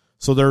out.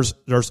 So there's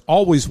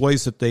always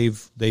ways that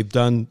they've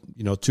done,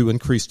 to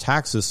increase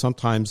taxes,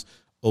 sometimes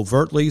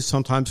overtly,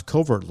 sometimes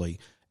covertly.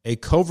 A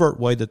covert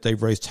way that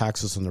they've raised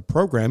taxes in the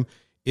program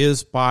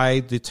is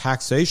by the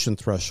taxation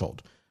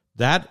threshold.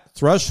 That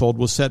threshold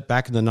was set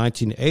back in the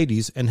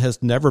 1980s and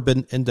has never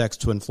been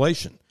indexed to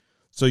inflation.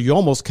 So you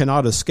almost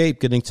cannot escape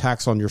getting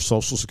taxed on your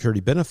Social Security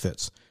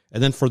benefits.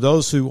 And then for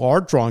those who are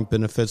drawing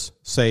benefits,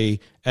 say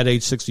at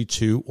age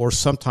 62 or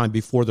sometime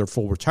before their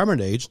full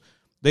retirement age,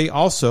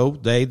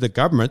 the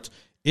government,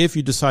 if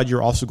you decide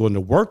you're also going to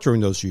work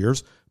during those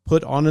years,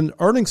 put on an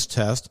earnings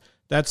test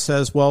that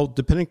says, well,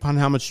 depending upon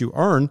how much you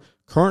earn,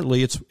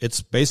 currently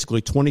it's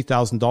basically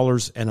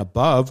 $20,000 and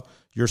above,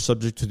 you're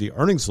subject to the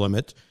earnings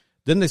limit.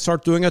 Then they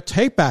start doing a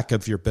take back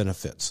of your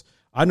benefits.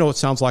 I know it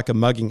sounds like a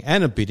mugging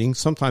and a beating.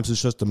 Sometimes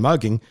it's just a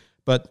mugging.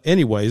 But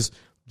anyways,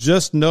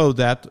 just know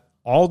that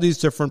all these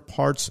different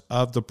parts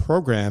of the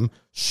program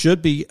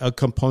should be a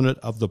component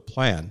of the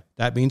plan.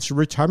 That means your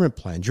retirement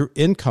plan, your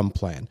income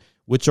plan,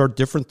 which are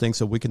different things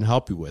that we can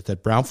help you with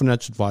at Brown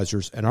Financial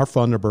Advisors. And our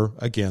phone number,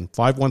 again,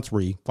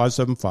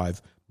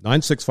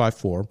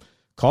 513-575-9654.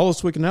 Call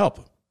us, we can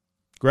help.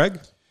 Greg?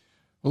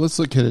 Well, let's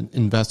look at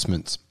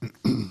investments.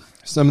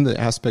 Some of the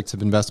aspects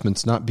of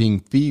investments not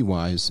being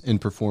fee-wise and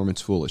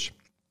performance foolish.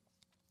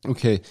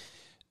 Okay,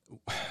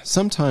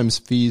 sometimes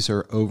fees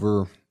are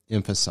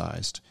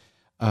overemphasized.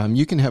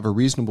 You can have a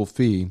reasonable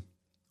fee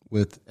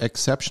with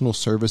exceptional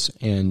service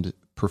and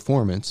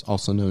performance,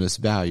 also known as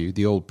value,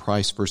 the old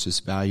price versus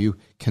value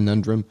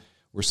conundrum,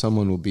 where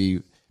someone will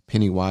be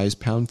penny wise,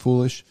 pound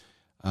foolish.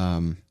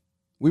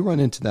 We run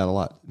into that a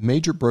lot.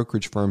 Major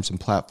brokerage firms and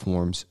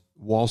platforms,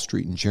 Wall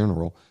Street in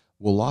general,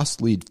 will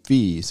loss lead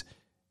fees,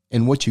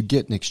 and what you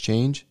get in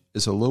exchange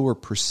is a lower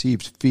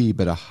perceived fee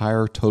but a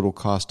higher total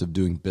cost of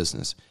doing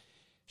business,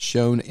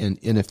 shown in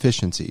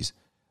inefficiencies,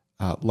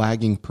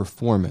 lagging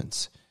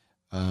performance,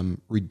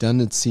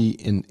 redundancy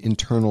in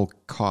internal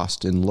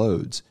cost and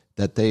loads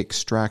that they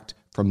extract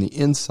from the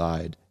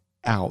inside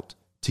out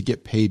to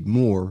get paid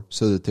more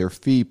so that their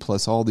fee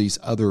plus all these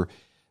other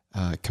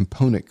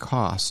component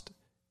costs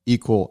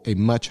equal a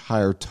much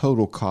higher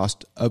total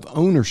cost of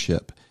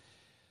ownership.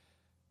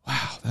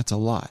 Wow, that's a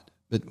lot.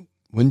 But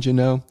wouldn't you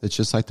know, it's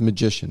just like the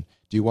magician.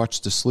 Do you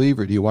watch the sleeve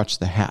or do you watch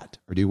the hat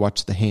or do you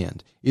watch the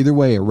hand? Either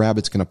way, a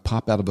rabbit's going to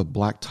pop out of a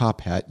black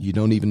top hat. You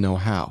don't even know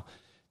how.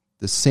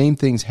 The same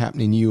thing's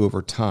happening to you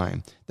over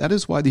time. That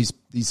is why these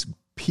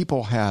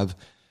people have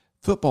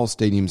football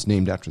stadiums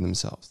named after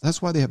themselves.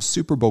 That's why they have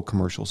Super Bowl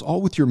commercials,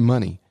 all with your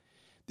money.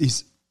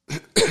 These,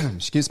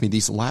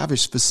 these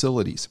lavish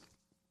facilities.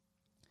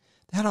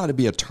 That ought to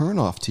be a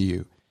turnoff to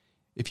you.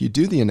 If you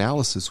do the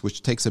analysis,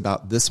 which takes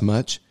about this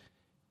much,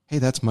 hey,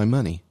 that's my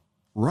money.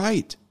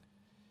 Right.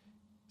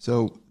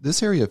 So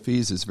this area of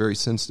fees is very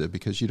sensitive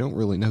because you don't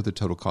really know the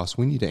total cost.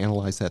 We need to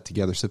analyze that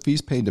together. So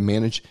fees paid to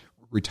manage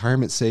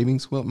retirement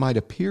savings, well, it might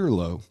appear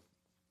low,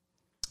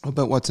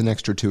 But what's an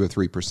extra 2 or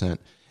 3%?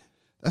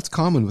 That's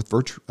common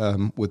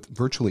with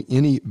virtually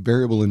any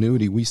variable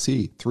annuity we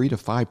see, 3 to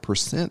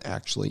 5%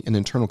 actually in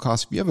internal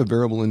costs. If you have a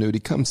variable annuity,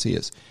 come see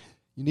us.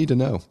 You need to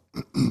know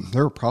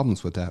there are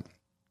problems with that.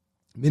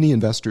 Many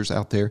investors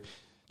out there,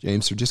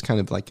 James, are just kind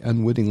of like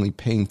unwittingly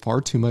paying far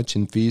too much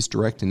in fees,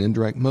 direct and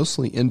indirect,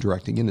 mostly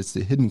indirect. Again, it's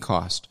the hidden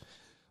cost,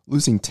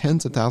 losing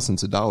tens of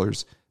thousands of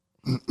dollars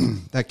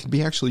that could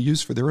be actually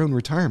used for their own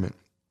retirement.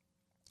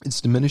 It's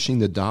diminishing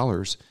the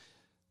dollars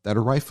that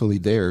are rightfully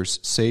theirs,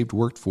 saved,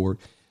 worked for.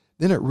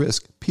 Then at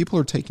risk, people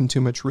are taking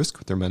too much risk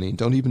with their money and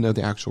don't even know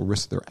the actual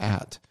risk they're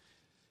at.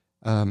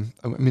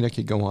 I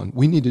could go on.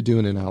 We need to do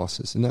an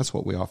analysis, and that's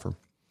what we offer.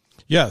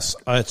 Yes,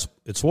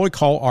 it's what we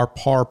call our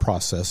PAR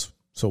process.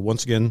 So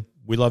once again,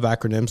 we love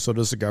acronyms, so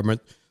does the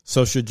government.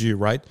 So should you,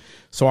 right?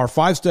 So our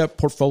 5-step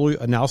portfolio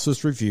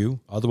analysis review,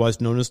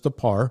 otherwise known as the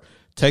PAR,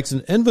 takes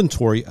an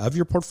inventory of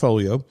your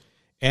portfolio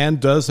and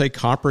does a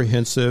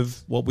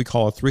comprehensive, what we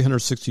call a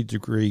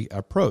 360-degree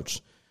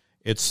approach.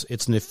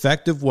 It's an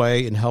effective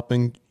way in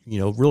helping,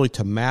 really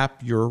to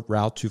map your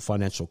route to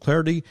financial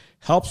clarity,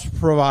 helps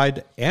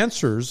provide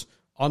answers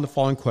on the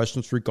following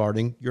questions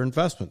regarding your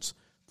investments.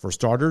 For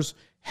starters,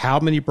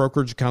 how many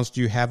brokerage accounts do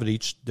you have at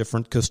each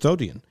different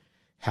custodian?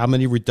 How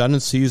many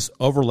redundancies,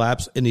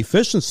 overlaps, and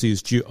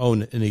efficiencies do you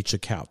own in each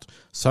account?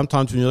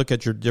 Sometimes when you look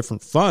at your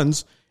different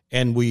funds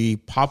and we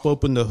pop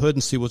open the hood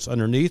and see what's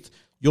underneath,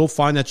 you'll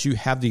find that you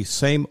have the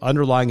same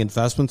underlying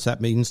investments.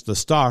 That means the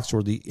stocks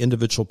or the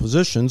individual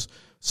positions,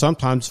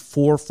 sometimes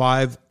 4,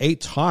 5,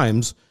 8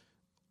 times,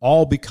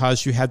 all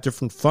because you have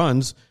different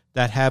funds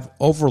that have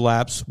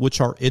overlaps, which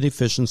are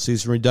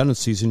inefficiencies and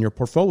redundancies in your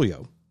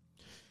portfolio.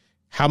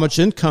 How much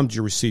income do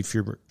you receive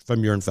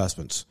from your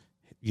investments?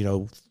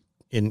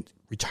 In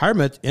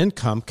retirement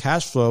income,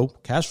 cash flow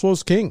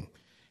is king.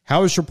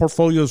 How is your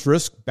portfolio's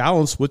risk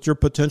balanced with your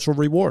potential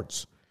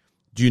rewards?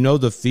 Do you know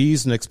the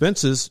fees and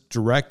expenses,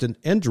 direct and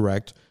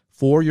indirect,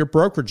 for your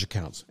brokerage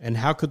accounts? And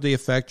how could they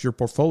affect your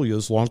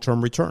portfolio's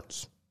long-term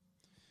returns?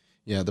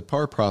 Yeah, the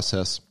PAR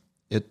process,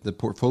 the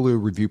portfolio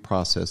review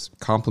process,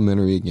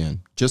 complimentary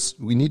again.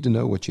 We need to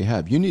know what you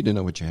have. You need to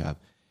know what you have.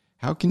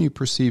 How can you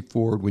proceed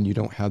forward when you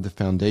don't have the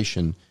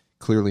foundation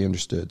clearly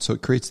understood? So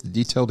it creates the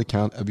detailed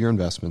account of your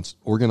investments.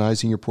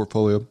 Organizing your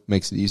portfolio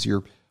makes it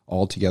easier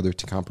altogether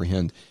to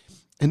comprehend.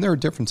 And there are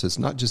differences,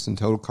 not just in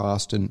total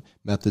cost and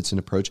methods and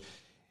approach.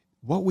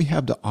 What we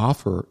have to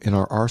offer in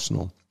our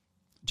arsenal,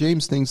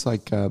 James, things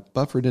like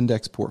buffered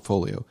index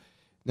portfolio.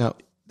 Now,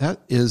 that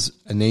is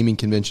a naming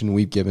convention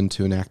we've given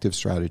to an active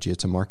strategy.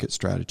 It's a market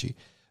strategy.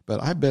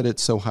 But I bet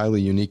it's so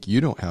highly unique you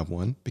don't have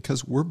one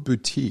because we're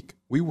boutique.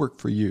 We work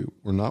for you.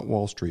 We're not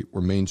Wall Street.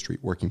 We're Main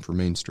Street working for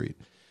Main Street.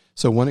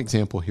 So one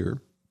example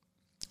here,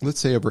 let's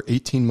say over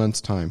 18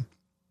 months' time.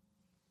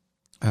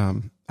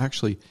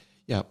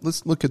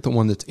 Let's look at the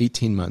one that's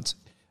 18 months.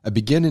 A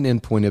begin and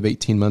end point of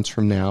 18 months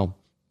from now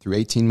through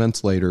 18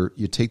 months later,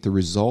 you take the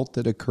result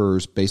that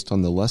occurs based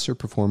on the lesser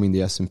performing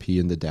the S&P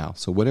and the Dow.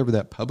 So whatever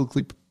that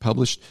publicly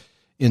published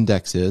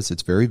index is,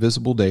 it's very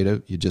visible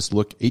data. You just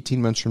look 18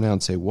 months from now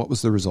and say, what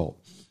was the result?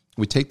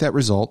 We take that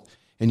result,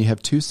 and you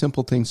have 2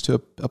 simple things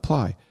to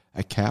apply,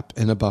 a cap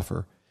and a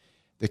buffer.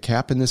 The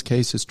cap in this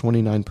case is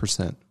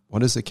 29%.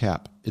 What is the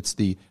cap? It's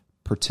the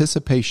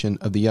participation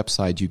of the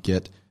upside you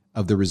get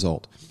of the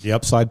result. The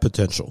upside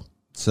potential.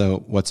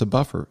 So what's a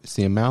buffer? It's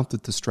the amount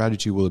that the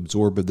strategy will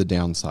absorb of the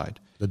downside.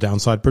 The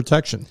downside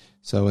protection.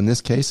 So in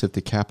this case, if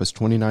the cap is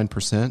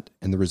 29%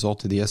 and the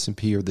result of the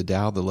S&P or the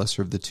Dow, the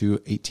lesser of the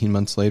two, 18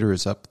 months later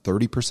is up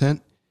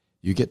 30%,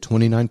 you get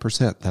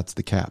 29%. That's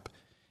the cap.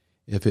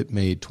 If it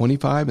made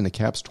 25 and the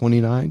cap's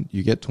 29,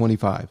 you get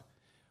 25.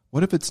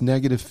 What if it's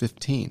negative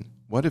 15?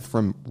 What if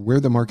from where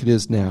the market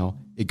is now,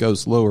 it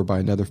goes lower by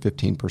another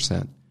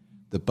 15%?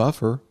 The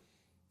buffer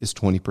is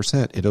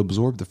 20%. It'll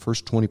absorb the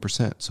first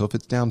 20%. So if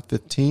it's down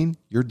 15,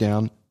 you're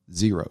down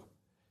 0.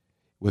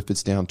 If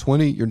it's down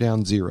 20, you're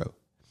down 0.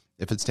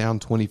 If it's down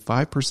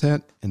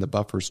 25% and the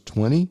buffer's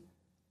 20,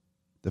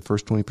 the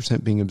first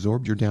 20% being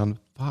absorbed, you're down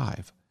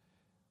 5.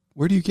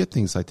 Where do you get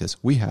things like this?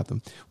 We have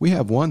them. We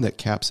have one that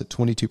caps at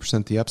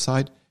 22% the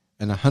upside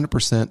and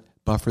 100%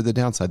 buffer the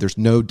downside. There's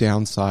no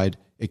downside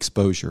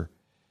exposure.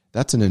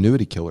 That's an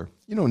annuity killer.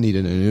 You don't need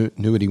an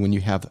annuity when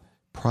you have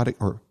product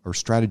or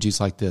strategies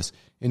like this.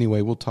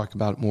 Anyway, we'll talk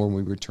about it more when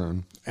we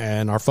return.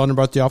 And our phone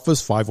number at the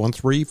office,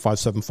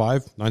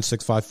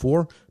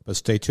 513-575-9654. But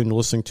stay tuned to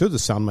listening to the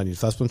Sound Money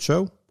Investment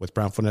Show with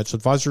Brown Financial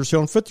Advisors here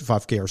on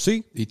 55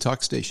 KRC, the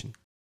talk station.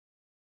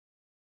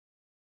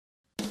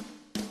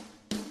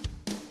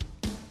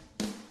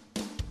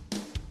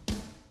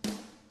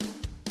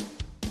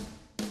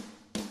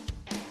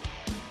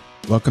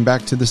 Welcome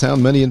back to the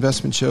Sound Money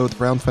Investment Show with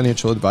Brown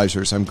Financial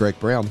Advisors. I'm Greg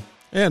Brown.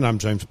 And I'm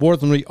James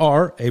Borth, and we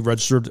are a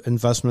registered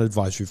investment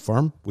advisory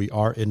firm. We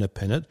are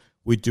independent.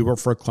 We do work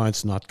for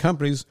clients, not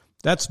companies.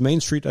 That's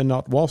Main Street and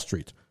not Wall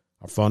Street.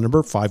 Our phone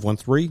number,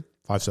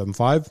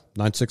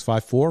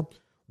 513-575-9654.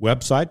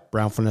 Website,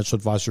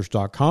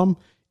 brownfinancialadvisors.com.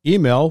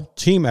 Email,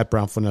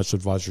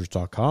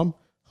 team@brownfinancialadvisors.com.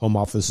 Home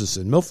office is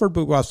in Milford,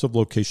 but we also have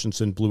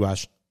locations in Blue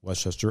Ash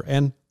Westchester,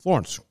 and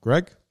Florence.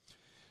 Greg?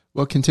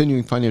 Well,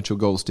 continuing financial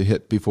goals to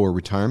hit before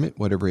retirement,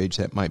 whatever age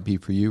that might be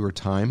for you or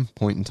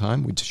point in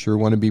time, we sure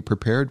want to be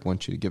prepared.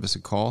 Want you to give us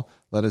a call.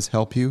 Let us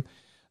help you.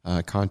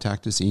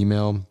 Contact us,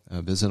 email,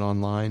 visit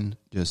online,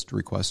 just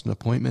request an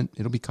appointment.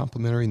 It'll be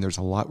complimentary, and there's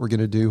a lot we're going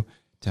to do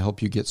to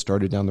help you get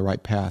started down the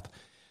right path.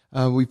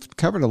 We've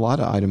covered a lot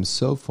of items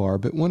so far,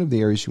 but one of the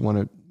areas you want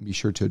to be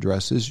sure to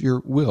address is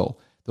your will,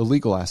 the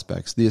legal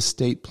aspects, the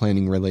estate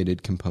planning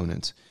related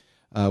components.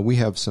 We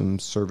have some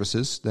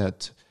services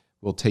that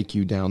will take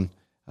you down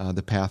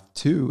the path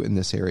too in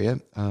this area.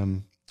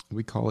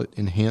 We call it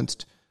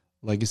enhanced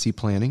legacy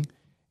planning,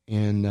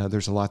 and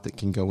there's a lot that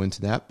can go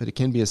into that, but it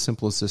can be as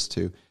simple as this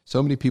too.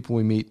 So many people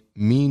we meet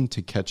mean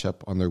to catch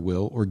up on their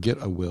will or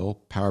get a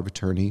will, power of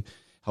attorney,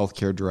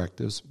 healthcare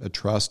directives, a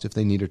trust if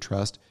they need a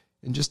trust,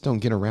 and just don't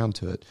get around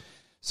to it.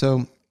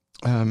 So,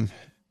 do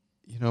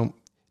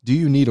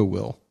you need a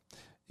will?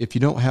 If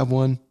you don't have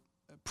one,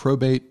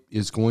 probate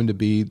is going to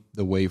be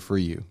the way for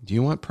you. Do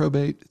you want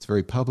probate? It's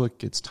very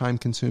public. It's time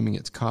consuming.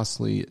 It's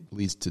costly. It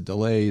leads to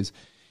delays.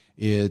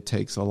 It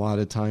takes a lot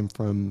of time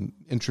from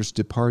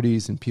interested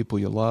parties and people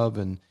you love,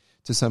 and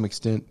to some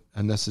extent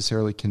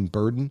unnecessarily can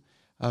burden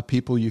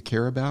people you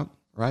care about,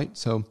 right?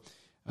 So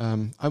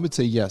I would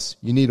say, yes,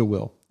 you need a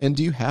will. And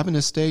do you have an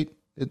estate?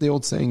 The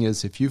old saying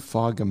is, if you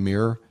fog a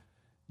mirror,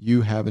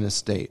 you have an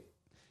estate.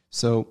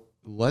 So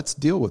let's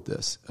deal with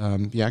this.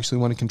 If you actually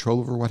want to control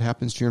over what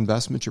happens to your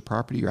investments, your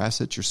property, your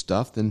assets, your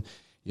stuff, then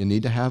you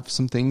need to have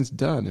some things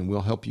done, and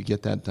we'll help you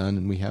get that done.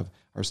 And we have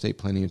our estate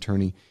planning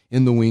attorney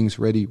in the wings,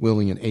 ready,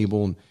 willing, and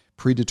able, and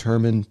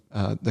predetermine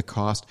the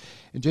cost.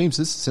 And James,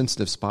 this is a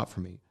sensitive spot for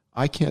me.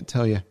 I can't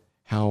tell you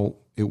how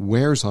it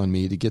wears on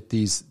me to get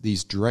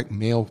these direct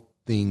mail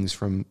things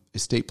from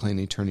estate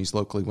planning attorneys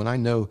locally when I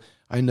know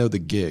the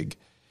gig.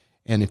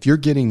 And if you're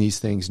getting these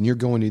things and you're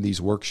going to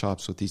these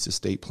workshops with these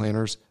estate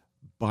planners,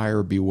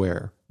 buyer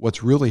beware.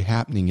 What's really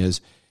happening is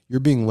you're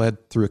being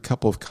led through a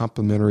couple of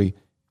complimentary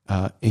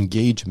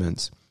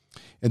engagements.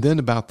 And then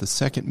about the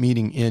second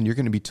meeting in, you're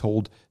going to be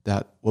told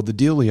that, well, the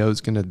dealio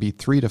is going to be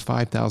 $3,000 to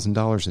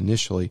 $5,000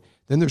 initially.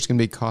 Then there's going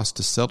to be costs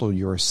to settle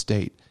your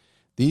estate.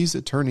 These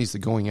attorneys that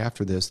are going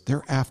after this,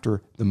 they're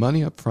after the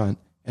money up front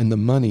and the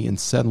money in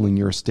settling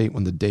your estate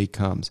when the day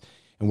comes.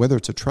 And whether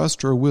it's a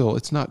trust or a will,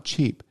 it's not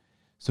cheap.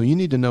 So you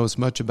need to know as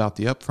much about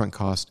the upfront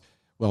cost.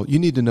 Well, you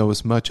need to know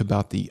as much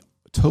about the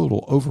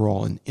total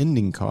overall and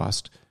ending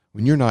cost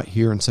when you're not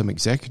here and some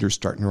executor's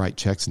starting to write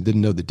checks and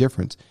didn't know the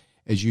difference,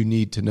 as you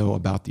need to know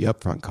about the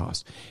upfront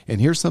cost.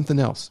 And here's something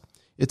else.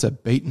 It's a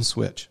bait and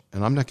switch.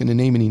 And I'm not going to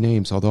name any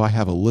names, although I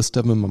have a list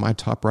of them in my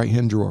top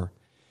right-hand drawer.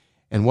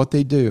 And what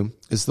they do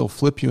is they'll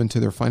flip you into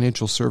their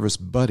financial service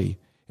buddy.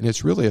 And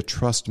it's really a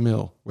trust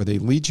mill where they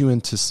lead you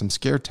into some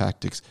scare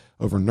tactics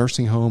over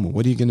nursing home. And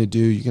what are you going to do?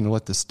 You're going to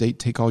let the state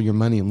take all your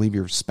money and leave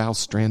your spouse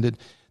stranded.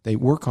 They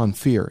work on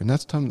fear. And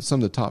that's some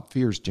of the top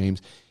fears,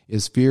 James,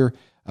 is fear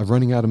of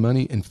running out of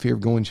money and fear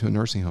of going to a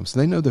nursing home. So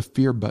they know the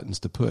fear buttons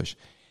to push.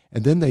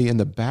 And then they, in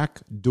the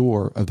back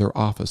door of their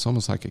office,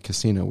 almost like a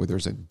casino where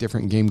there's a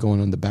different game going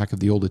on in the back of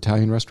the old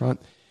Italian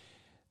restaurant,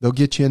 they'll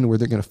get you in where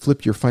they're going to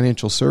flip your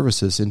financial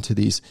services into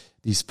these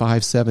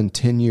 5, 7,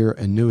 10-year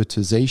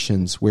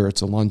annuitizations where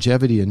it's a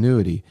longevity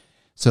annuity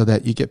so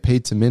that you get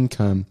paid some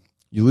income.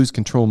 You lose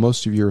control of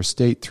most of your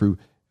estate through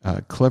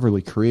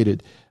cleverly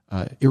created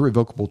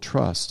irrevocable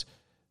trust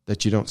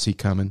that you don't see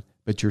coming,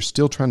 but you're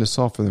still trying to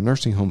solve for the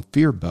nursing home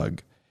fear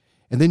bug.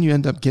 And then you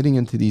end up getting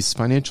into these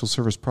financial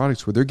service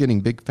products where they're getting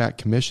big fat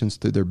commissions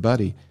through their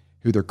buddy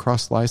who they're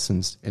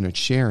cross-licensed and are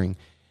sharing.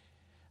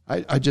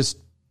 I guess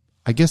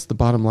the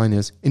bottom line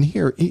is, and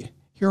here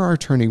our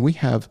attorney, we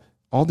have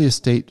all the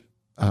estate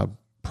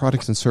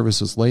products and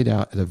services laid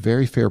out at a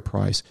very fair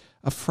price,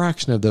 a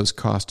fraction of those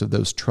costs of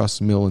those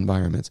trust mill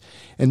environments.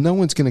 And no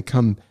one's going to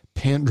come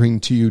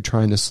pandering to you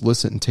trying to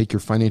solicit and take your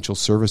financial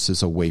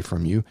services away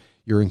from you,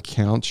 your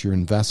accounts, your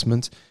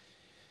investments.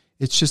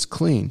 It's just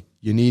clean.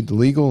 You need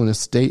legal and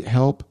estate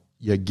help,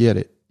 you get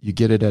it. You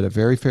get it at a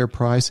very fair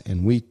price,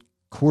 and we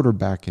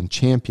quarterback and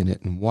champion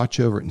it and watch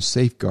over it and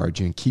safeguard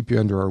you and keep you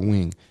under our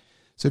wing.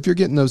 So if you're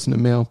getting those in the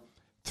mail,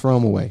 throw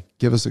them away.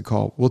 Give us a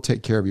call. We'll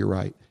take care of you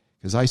right,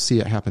 because I see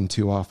it happen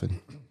too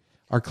often.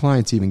 Our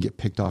clients even get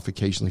picked off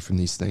occasionally from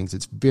these things.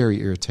 It's very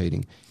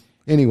irritating.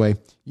 Anyway,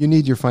 you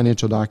need your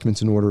financial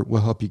documents in order.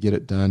 We'll help you get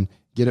it done,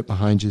 get it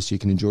behind you so you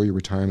can enjoy your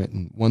retirement,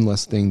 and one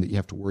less thing that you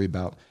have to worry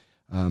about.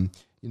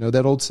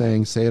 That old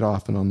saying, say it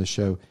often on the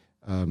show.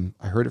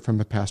 I heard it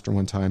from a pastor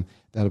one time,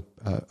 that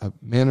a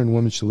man and a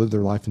woman should live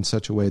their life in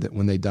such a way that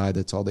when they die,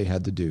 that's all they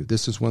had to do.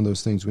 This is one of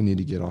those things we need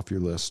to get off your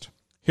list.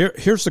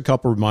 Here's a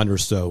couple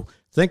reminders, though.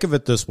 Think of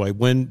it this way.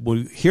 When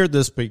we hear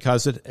this,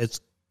 because it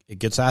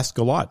gets asked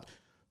a lot,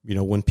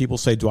 when people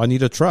say, do I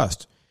need a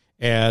trust?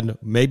 And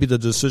maybe the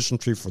decision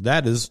tree for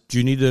that is, do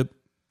you need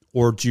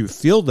or do you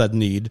feel that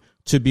need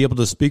to be able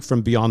to speak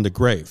from beyond the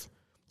grave?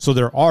 So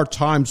there are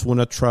times when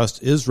a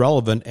trust is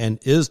relevant and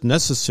is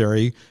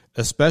necessary,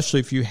 especially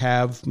if you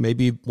have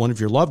maybe one of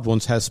your loved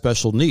ones has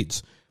special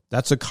needs.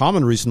 That's a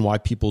common reason why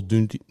people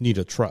do need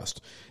a trust.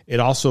 It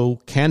also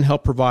can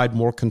help provide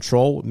more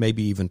control,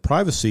 maybe even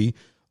privacy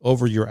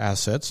over your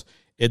assets.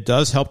 It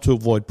does help to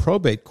avoid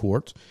probate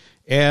court.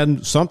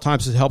 And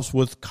sometimes it helps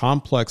with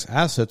complex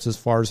assets as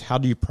far as how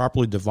do you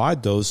properly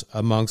divide those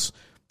amongst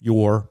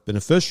your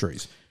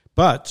beneficiaries.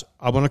 But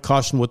I want to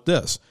caution with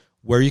this.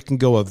 Where you can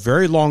go a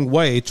very long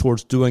way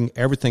towards doing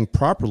everything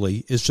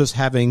properly is just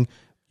having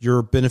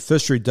your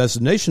beneficiary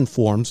designation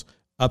forms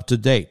up to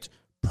date.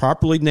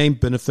 Properly named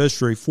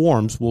beneficiary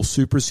forms will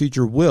supersede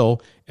your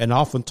will, and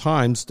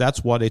oftentimes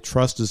that's what a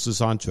trust is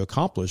designed to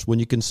accomplish, when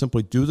you can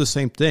simply do the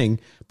same thing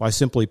by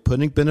simply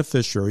putting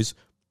beneficiaries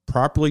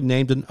properly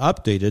named and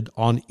updated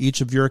on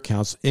each of your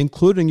accounts,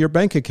 including your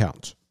bank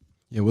account.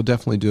 Yeah, we'll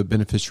definitely do a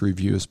beneficiary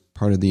review as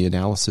part of the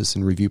analysis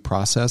and review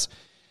process.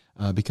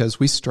 Because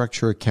we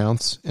structure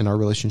accounts in our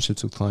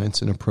relationships with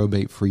clients in a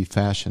probate-free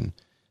fashion.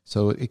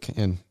 So it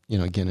can,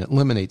 again, it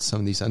eliminates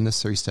some of these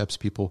unnecessary steps.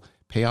 People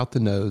pay out the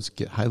nose,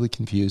 get highly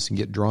confused, and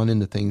get drawn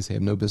into things they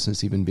have no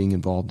business even being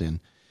involved in.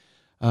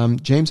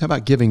 James, how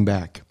about giving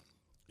back?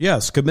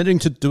 Yes, committing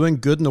to doing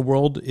good in the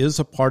world is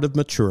a part of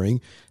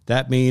maturing.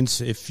 That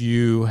means if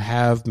you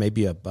have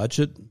maybe a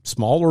budget,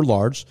 small or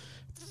large,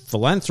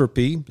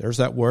 philanthropy, there's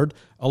that word,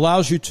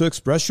 allows you to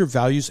express your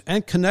values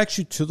and connects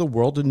you to the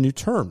world in new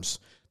terms.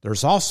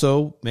 There's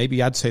also,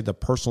 maybe I'd say, the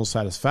personal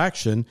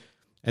satisfaction,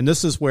 and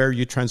this is where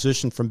you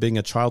transition from being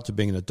a child to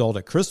being an adult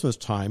at Christmas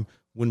time,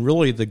 when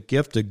really the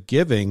gift of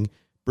giving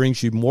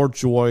brings you more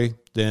joy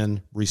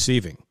than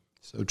receiving.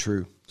 So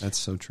true. That's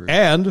so true.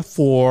 And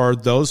for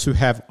those who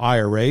have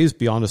IRAs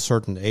beyond a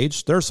certain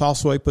age, there's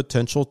also a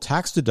potential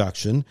tax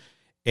deduction,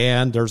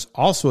 and there's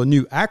also a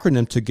new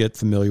acronym to get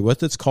familiar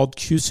with. It's called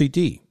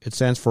QCD. It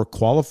stands for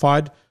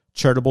Qualified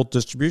Charitable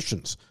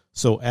Distributions.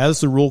 So as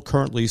the rule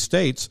currently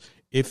states,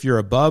 if you're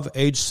above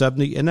age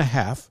 70 and a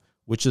half,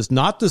 which is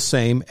not the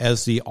same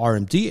as the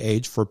RMD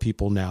age for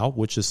people now,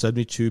 which is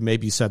 72,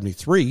 maybe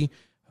 73,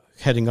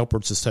 heading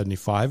upwards to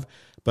 75.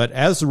 But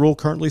as the rule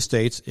currently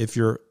states, if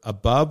you're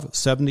above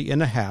 70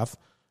 and a half,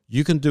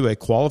 you can do a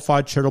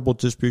qualified charitable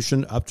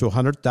distribution up to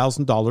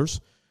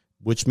 $100,000,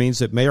 which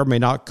means it may or may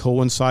not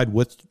coincide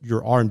with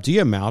your RMD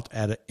amount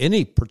at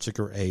any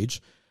particular age.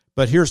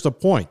 But here's the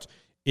point.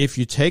 If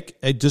you take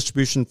a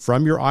distribution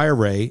from your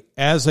IRA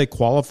as a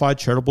qualified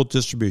charitable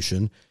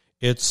distribution,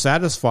 it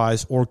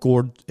satisfies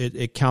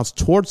it counts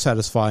towards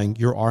satisfying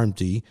your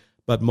RMD,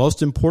 but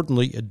most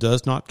importantly, it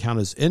does not count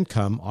as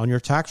income on your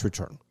tax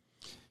return.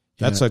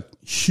 That's a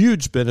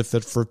huge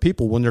benefit for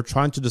people when they're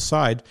trying to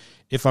decide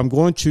if I'm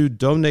going to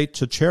donate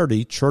to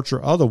charity, church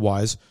or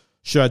otherwise,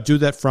 should I do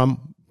that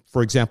from,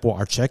 for example,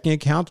 our checking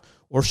account,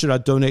 or should I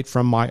donate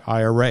from my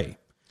IRA?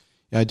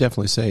 Yeah, I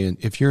definitely say, and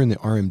if you're in the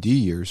RMD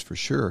years, for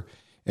sure,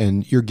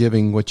 and you're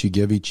giving what you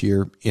give each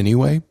year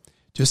anyway,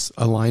 just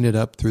align it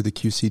up through the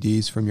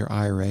QCDs from your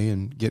IRA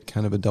and get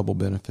kind of a double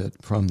benefit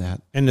from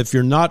that. And if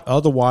you're not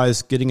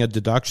otherwise getting a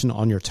deduction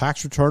on your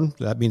tax return,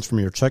 that means from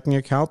your checking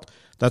account,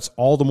 that's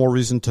all the more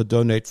reason to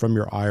donate from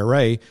your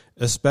IRA,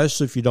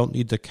 especially if you don't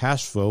need the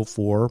cash flow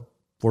for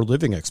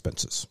living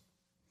expenses.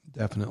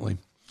 Definitely.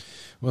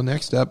 Well,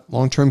 next up,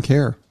 long-term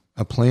care.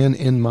 A plan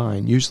in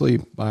mind. Usually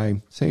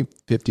by, say,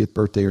 50th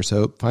birthday or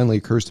so, it finally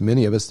occurs to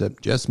many of us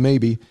that just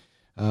maybe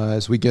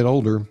as we get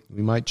older,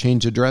 we might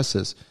change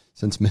addresses,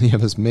 since many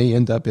of us may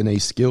end up in a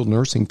skilled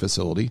nursing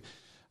facility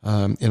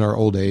in our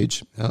old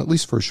age, at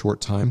least for a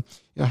short time.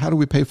 How do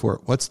we pay for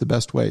it? What's the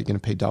best way? You're going to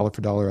pay dollar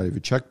for dollar out of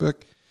your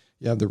checkbook.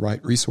 You have the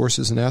right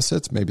resources and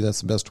assets. Maybe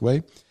that's the best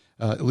way.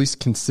 At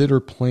least consider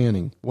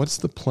planning. What's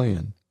the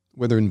plan?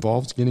 Whether it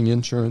involves getting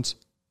insurance,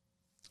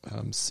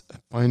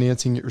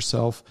 financing it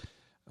yourself.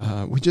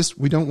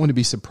 We don't want to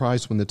be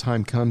surprised when the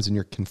time comes and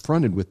you're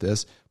confronted with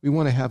this. We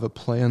want to have a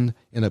plan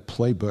and a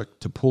playbook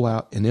to pull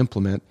out and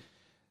implement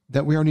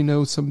that we already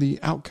know some of the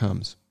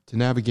outcomes to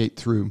navigate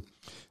through.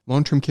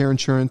 Long-term care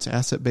insurance,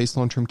 asset-based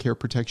long-term care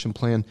protection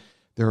plan.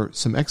 There are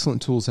some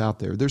excellent tools out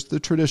there. There's the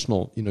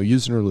traditional,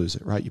 use it or lose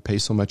it, right? You pay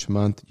so much a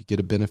month, you get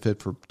a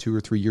benefit for 2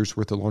 or 3 years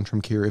worth of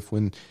long-term care if,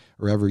 when,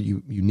 or ever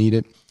you need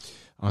it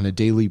on a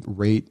daily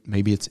rate.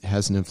 Maybe it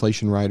has an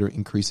inflation rider,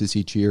 increases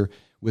each year.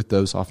 With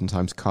those,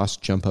 oftentimes costs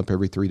jump up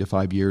every 3 to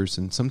 5 years.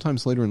 And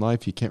sometimes later in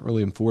life, you can't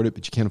really afford it,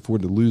 but you can't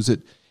afford to lose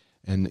it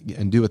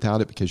and do without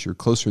it because you're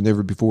closer than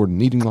ever before to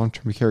needing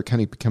long-term care. It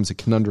kind of becomes a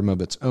conundrum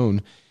of its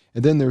own.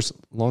 And then there's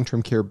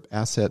long-term care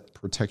asset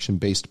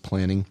protection-based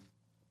planning,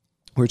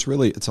 where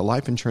it's a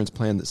life insurance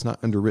plan that's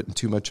not underwritten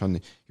too much on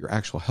your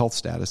actual health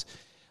status.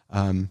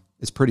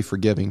 It's pretty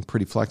forgiving,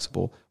 pretty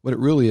flexible. What it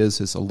really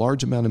is a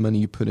large amount of money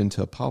you put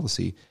into a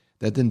policy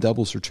that then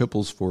doubles or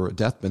triples for a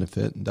death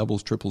benefit, and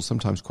doubles, triples,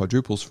 sometimes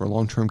quadruples for a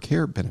long-term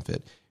care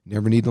benefit. You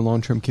never need the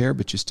long-term care,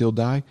 but you still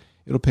die.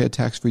 It'll pay a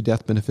tax-free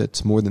death benefit.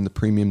 It's more than the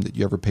premium that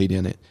you ever paid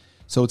in it.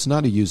 So it's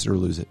not a use it or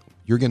lose it.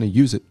 You're going to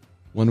use it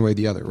one way or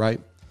the other, right?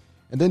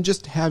 And then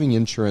just having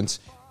insurance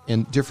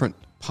and different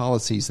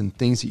policies and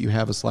things that you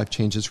have as life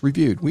changes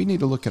reviewed. We need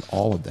to look at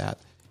all of that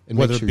And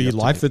whether make sure it be you're up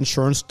to life date.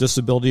 insurance,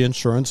 disability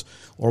insurance,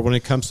 or when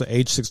it comes to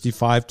age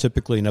 65,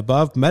 typically and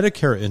above,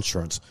 Medicare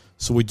insurance.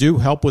 So we do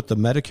help with the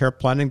Medicare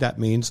planning. That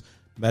means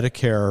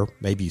Medicare,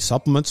 maybe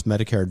supplements,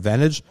 Medicare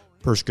Advantage,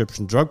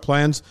 prescription drug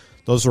plans.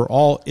 Those are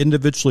all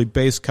individually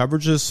based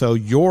coverages. So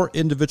your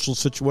individual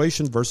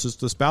situation versus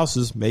the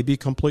spouse's may be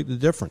completely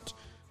different.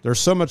 There's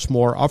so much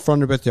more. I'll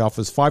phone you at the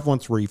office,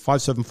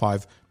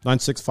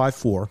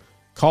 513-575-9654.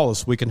 Call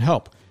us. We can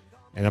help.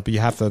 And on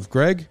behalf of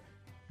Greg,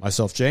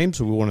 myself,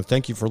 James, we want to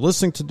thank you for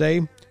listening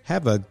today.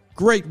 Have a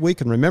great week.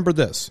 And remember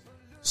this,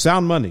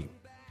 sound money,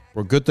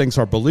 where good things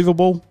are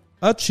believable,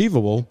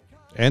 achievable,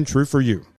 and true for you.